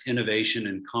U.S. Innovation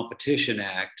and Competition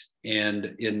Act.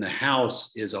 And in the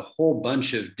House is a whole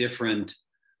bunch of different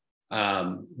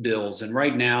bills. And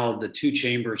right now, the two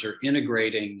chambers are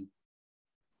integrating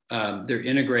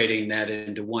that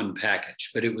into one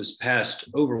package, but it was passed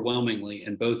overwhelmingly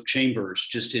in both chambers,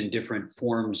 just in different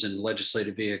forms and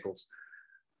legislative vehicles.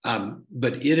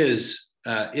 But it is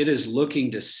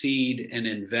looking to seed and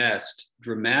invest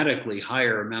dramatically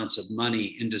higher amounts of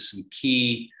money into some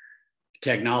key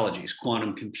technologies,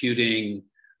 quantum computing,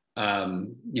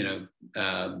 advanced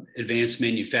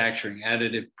manufacturing,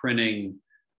 additive printing,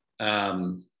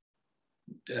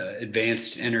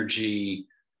 advanced energy.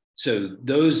 So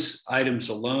those items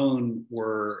alone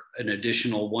were an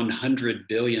additional $100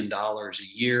 billion a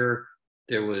year.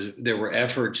 There were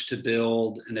efforts to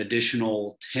build an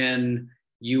additional 10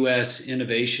 U.S.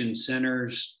 innovation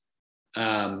centers.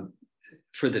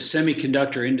 For the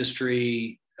semiconductor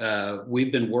industry,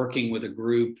 we've been working with a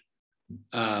group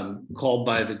called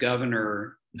by the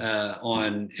governor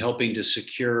on helping to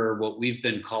secure what we've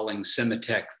been calling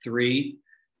Semitech 3.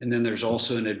 And then there's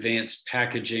also an advanced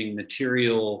packaging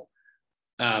material.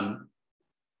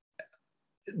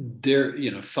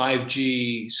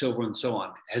 5G, so on and so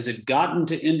on. Has it gotten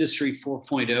to Industry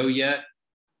 4.0 yet?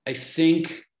 I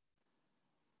think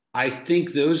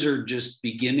those are just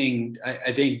beginning.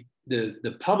 I think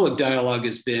the public dialogue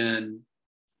has been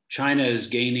China is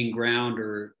gaining ground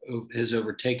or has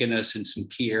overtaken us in some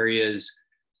key areas.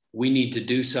 We need to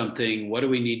do something. What do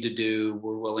we need to do?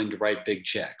 We're willing to write big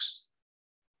checks.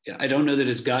 I don't know that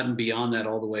it's gotten beyond that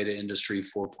all the way to Industry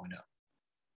 4.0.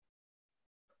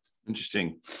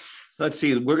 Interesting. Let's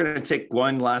see. We're going to take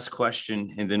one last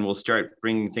question, and then we'll start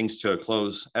bringing things to a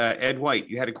close. Ed White,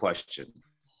 you had a question.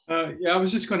 Yeah, I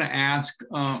was just going to ask,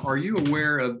 are you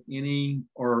aware of any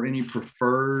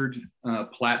preferred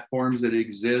platforms that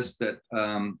exist that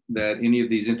any of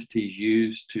these entities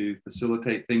use to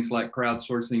facilitate things like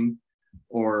crowdsourcing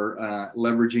or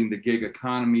leveraging the gig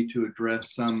economy to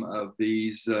address some of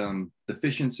these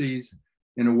deficiencies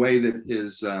in a way that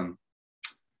is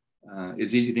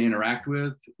easy to interact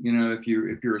with? If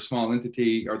you're a small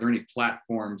entity, are there any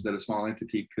platforms that a small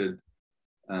entity could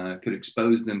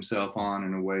expose themselves on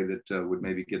in a way that would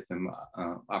maybe get them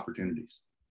opportunities?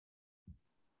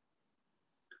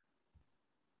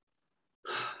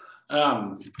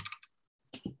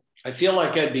 I feel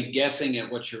like I'd be guessing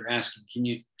at what you're asking. Can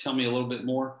you tell me a little bit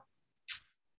more?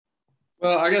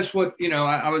 Well, I guess what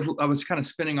I was kind of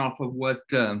spinning off of what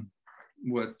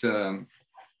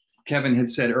Kevin had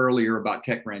said earlier about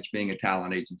Tech Ranch being a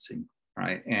talent agency.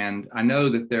 Right. And I know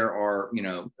that there are,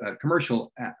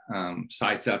 commercial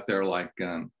sites out there like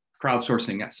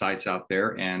crowdsourcing sites out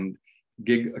there and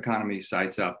gig economy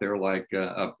sites out there like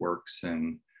Upworks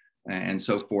and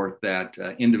so forth that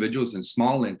individuals and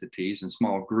small entities and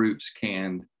small groups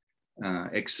can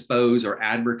expose or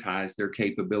advertise their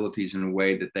capabilities in a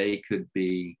way that they could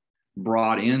be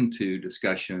brought into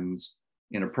discussions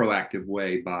in a proactive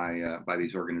way by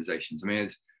these organizations. I mean,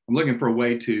 I'm looking for a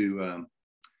way to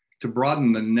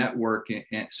broaden the network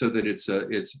so that it's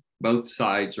both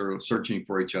sides are searching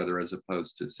for each other as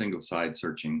opposed to single side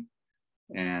searching,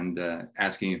 and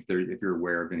asking if you're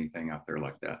aware of anything out there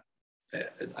like that.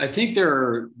 I think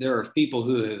there are people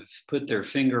who have put their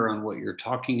finger on what you're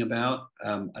talking about.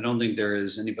 I don't think there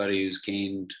is anybody who's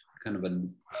gained kind of a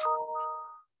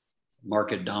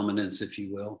market dominance, if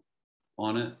you will,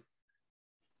 on it.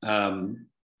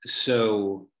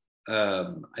 So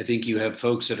I think you have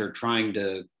folks that are trying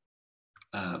to.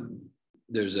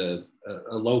 There's a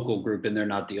local group, and they're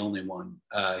not the only one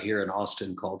here in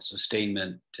Austin called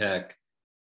Sustainment Tech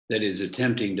that is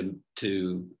attempting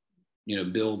to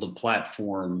build a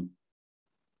platform.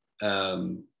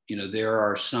 There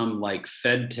are some like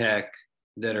FedTech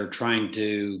that are trying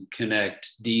to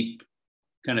connect deep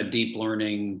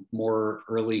learning, more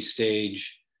early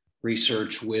stage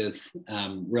research with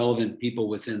relevant people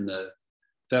within the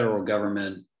federal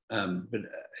government. But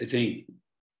I think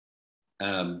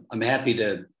I'm happy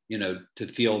to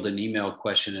field an email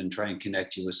question and try and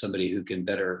connect you with somebody who can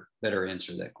better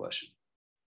answer that question.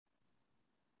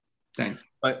 Thanks.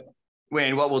 But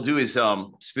Wayne, what we'll do is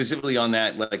specifically on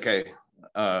that, like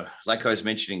I was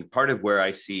mentioning, part of where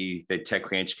I see that Tech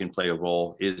Ranch can play a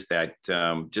role is that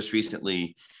just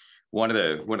recently, one of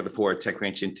the 4 Tech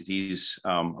Ranch entities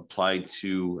applied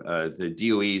to the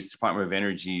DOE's Department of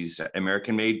Energy's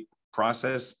American-made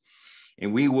process,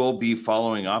 and we will be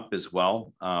following up as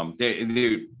well.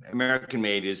 The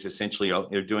American-made is essentially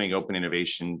they're doing open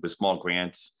innovation with small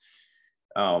grants.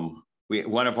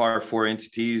 One of our 4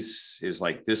 entities is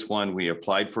like this one. We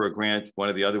applied for a grant. One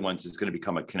of the other ones is going to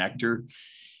become a connector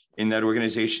in that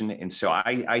organization. And so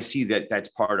I see that that's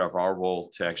part of our role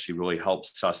to actually really help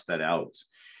suss that out.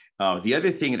 The other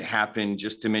thing that happened,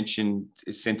 just to mention,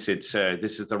 since it's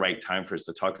this is the right time for us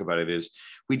to talk about it, is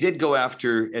we did go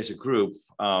after as a group,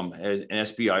 as an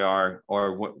SBIR,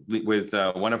 or with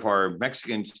one of our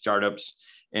Mexican startups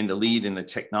and the lead in the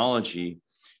technology,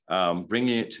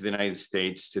 bringing it to the United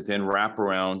States to then wrap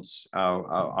around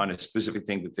on a specific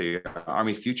thing that the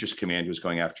Army Futures Command was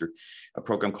going after, a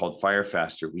program called Fire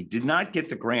Faster. We did not get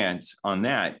the grant on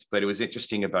that, but it was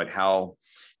interesting about how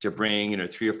to bring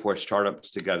 3 or 4 startups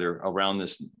together around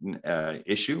this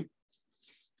issue.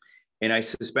 And I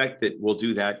suspect that we'll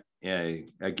do that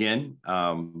again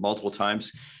multiple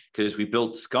times, because we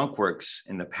built skunkworks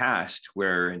in the past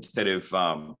where instead of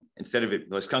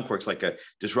skunkworks like a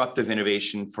disruptive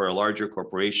innovation for a larger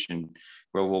corporation,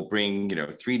 where we'll bring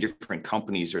 3 different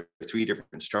companies or 3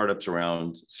 different startups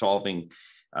around solving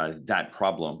that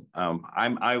problem.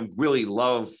 I really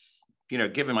love,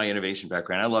 given my innovation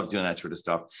background, I love doing that sort of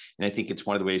stuff, and I think it's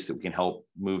one of the ways that we can help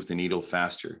move the needle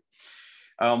faster.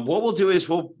 What we'll do is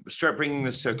we'll start bringing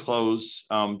this to a close.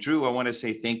 Drew, I want to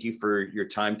say thank you for your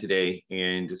time today,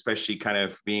 and especially kind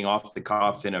of being off the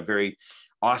cuff in a very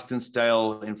Austin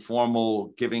style,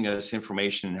 informal, giving us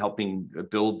information and helping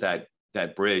build that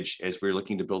bridge as we're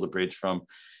looking to build a bridge from,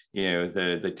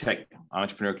 the tech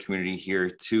entrepreneur community here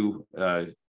to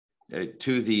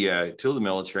the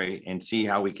military, and see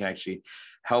how we can actually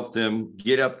help them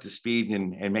get up to speed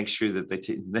and make sure that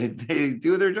they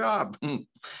do their job.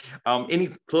 Any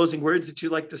closing words that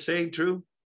you'd like to say, Drew?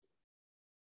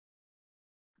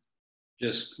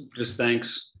 Just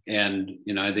thanks. And,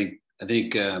 I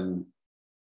think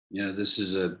this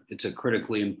is it's a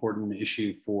critically important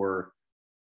issue for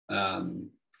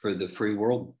the free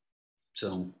world.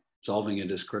 So solving it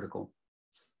is critical.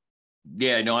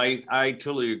 Yeah, no, I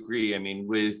totally agree. I mean,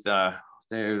 with the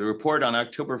report on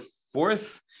October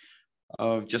 4th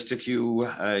of just a few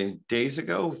days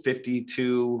ago,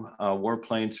 52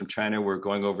 warplanes from China were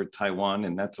going over Taiwan,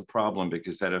 and that's a problem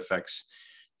because that affects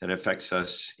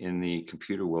us in the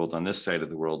computer world on this side of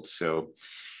the world. So,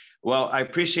 well, I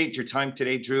appreciate your time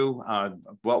today, Drew.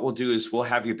 What we'll do is we'll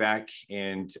have you back,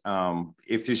 and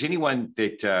if there's anyone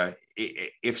that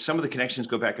if some of the connections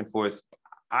go back and forth,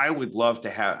 I would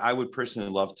personally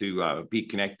love to be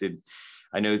connected.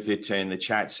 I know that in the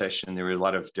chat session, there were a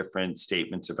lot of different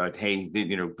statements about, hey,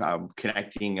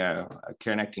 connecting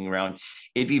around.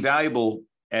 It'd be valuable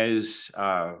as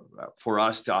for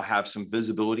us to have some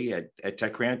visibility at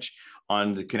Tech Ranch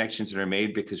on the connections that are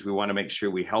made, because we want to make sure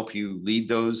we help you lead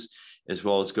those, as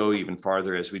well as go even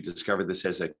farther as we discover this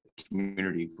as a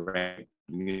community, right?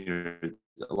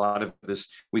 A lot of this,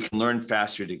 we can learn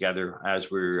faster together as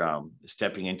we're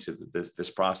stepping into this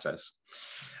process.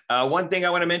 One thing I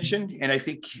want to mention, and I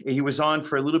think he was on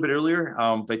for a little bit earlier,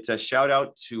 but shout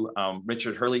out to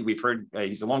Richard Hurley. We've heard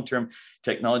he's a long-term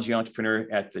technology entrepreneur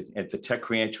at the Tech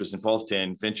Ranch, was involved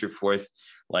in Venture Forth,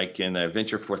 like in the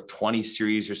Venture Forth 20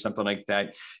 series or something like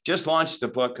that. Just launched a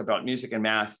book about music and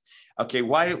math. Okay,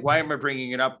 why am I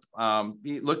bringing it up?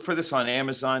 Look for this on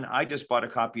Amazon. I just bought a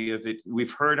copy of it.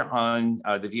 We've heard on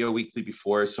the VO Weekly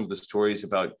before some of the stories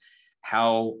about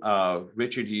how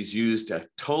Richard has used a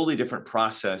totally different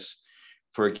process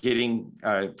for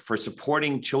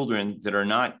supporting children that are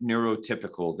not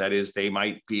neurotypical. That is, they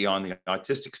might be on the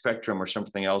autistic spectrum or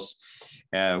something else.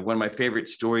 One of my favorite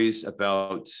stories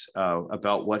about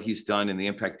what he's done and the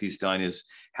impact he's done is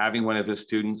having one of the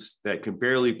students that could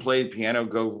barely play piano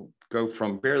go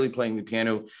from barely playing the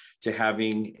piano to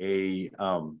having a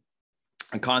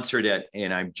concert at,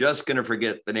 and I'm just going to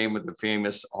forget the name of the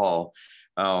famous hall.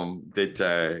 That's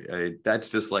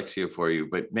dyslexia for you,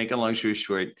 but make a long story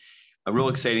short, real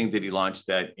exciting that he launched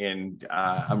that, and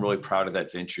I'm really proud of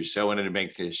that venture. So I wanted to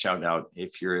make a shout out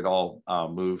if you're at all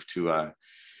moved to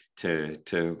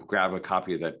grab a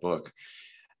copy of that book.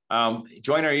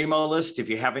 Join our email list if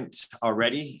you haven't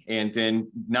already. And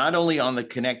then not only on the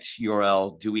Connect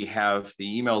URL do we have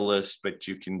the email list, but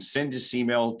you can send this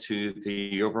email to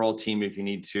the overall team if you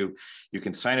need to. You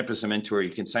can sign up as a mentor.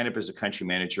 You can sign up as a country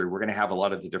manager. We're going to have a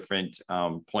lot of the different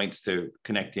points to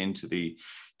connect into the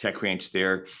Tech Ranch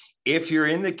there. If you're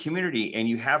in the community and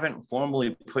you haven't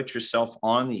formally put yourself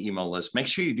on the email list, make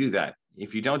sure you do that.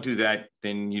 If you don't do that,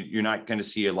 then you're not going to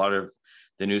see a lot of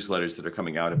the newsletters that are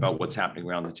coming out about what's happening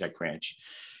around the Tech Ranch.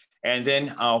 And then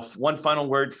one final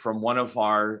word from one of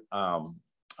our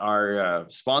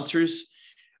sponsors.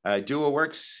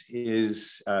 DuoWorks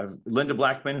is Linda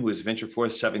Blackman, who is Venture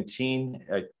Force 17.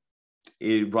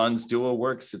 It runs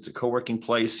DuoWorks. It's a co-working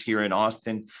place here in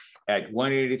Austin at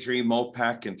 183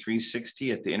 Mopac and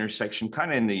 360 at the intersection,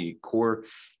 kind of in the core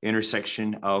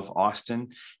intersection of Austin.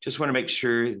 Just want to make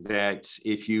sure that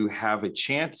if you have a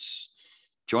chance,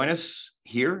 join us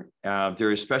here. There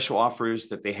are special offers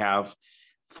that they have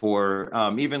for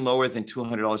even lower than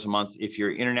 $200 a month. If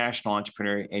you're an international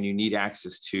entrepreneur and you need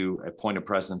access to a point of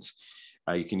presence,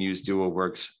 you can use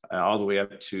DuoWorks all the way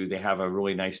up to, they have a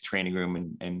really nice training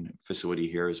room and facility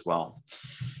here as well.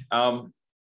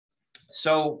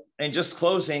 So, and just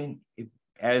closing,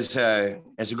 as a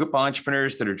group of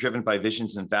entrepreneurs that are driven by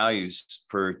visions and values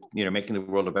for, making the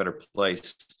world a better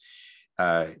place,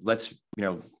 let's,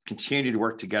 continue to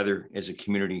work together as a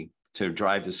community to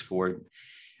drive this forward.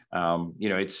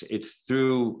 It's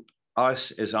through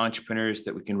us as entrepreneurs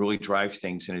that we can really drive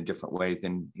things in a different way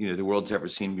than, the world's ever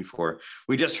seen before.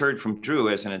 We just heard from Drew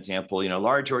as an example,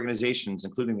 large organizations,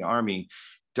 including the Army,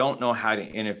 don't know how to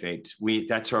innovate.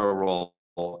 That's our role.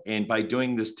 And by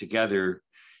doing this together,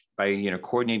 by,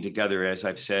 coordinating together, as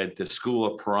I've said, the school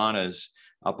of piranhas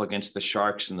up against the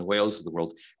sharks and the whales of the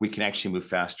world, we can actually move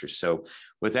faster. So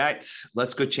with that,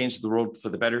 let's go change the world for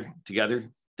the better together.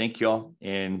 Thank you all.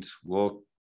 And we'll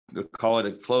call it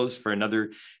a close for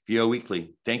another VO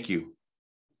Weekly. Thank you.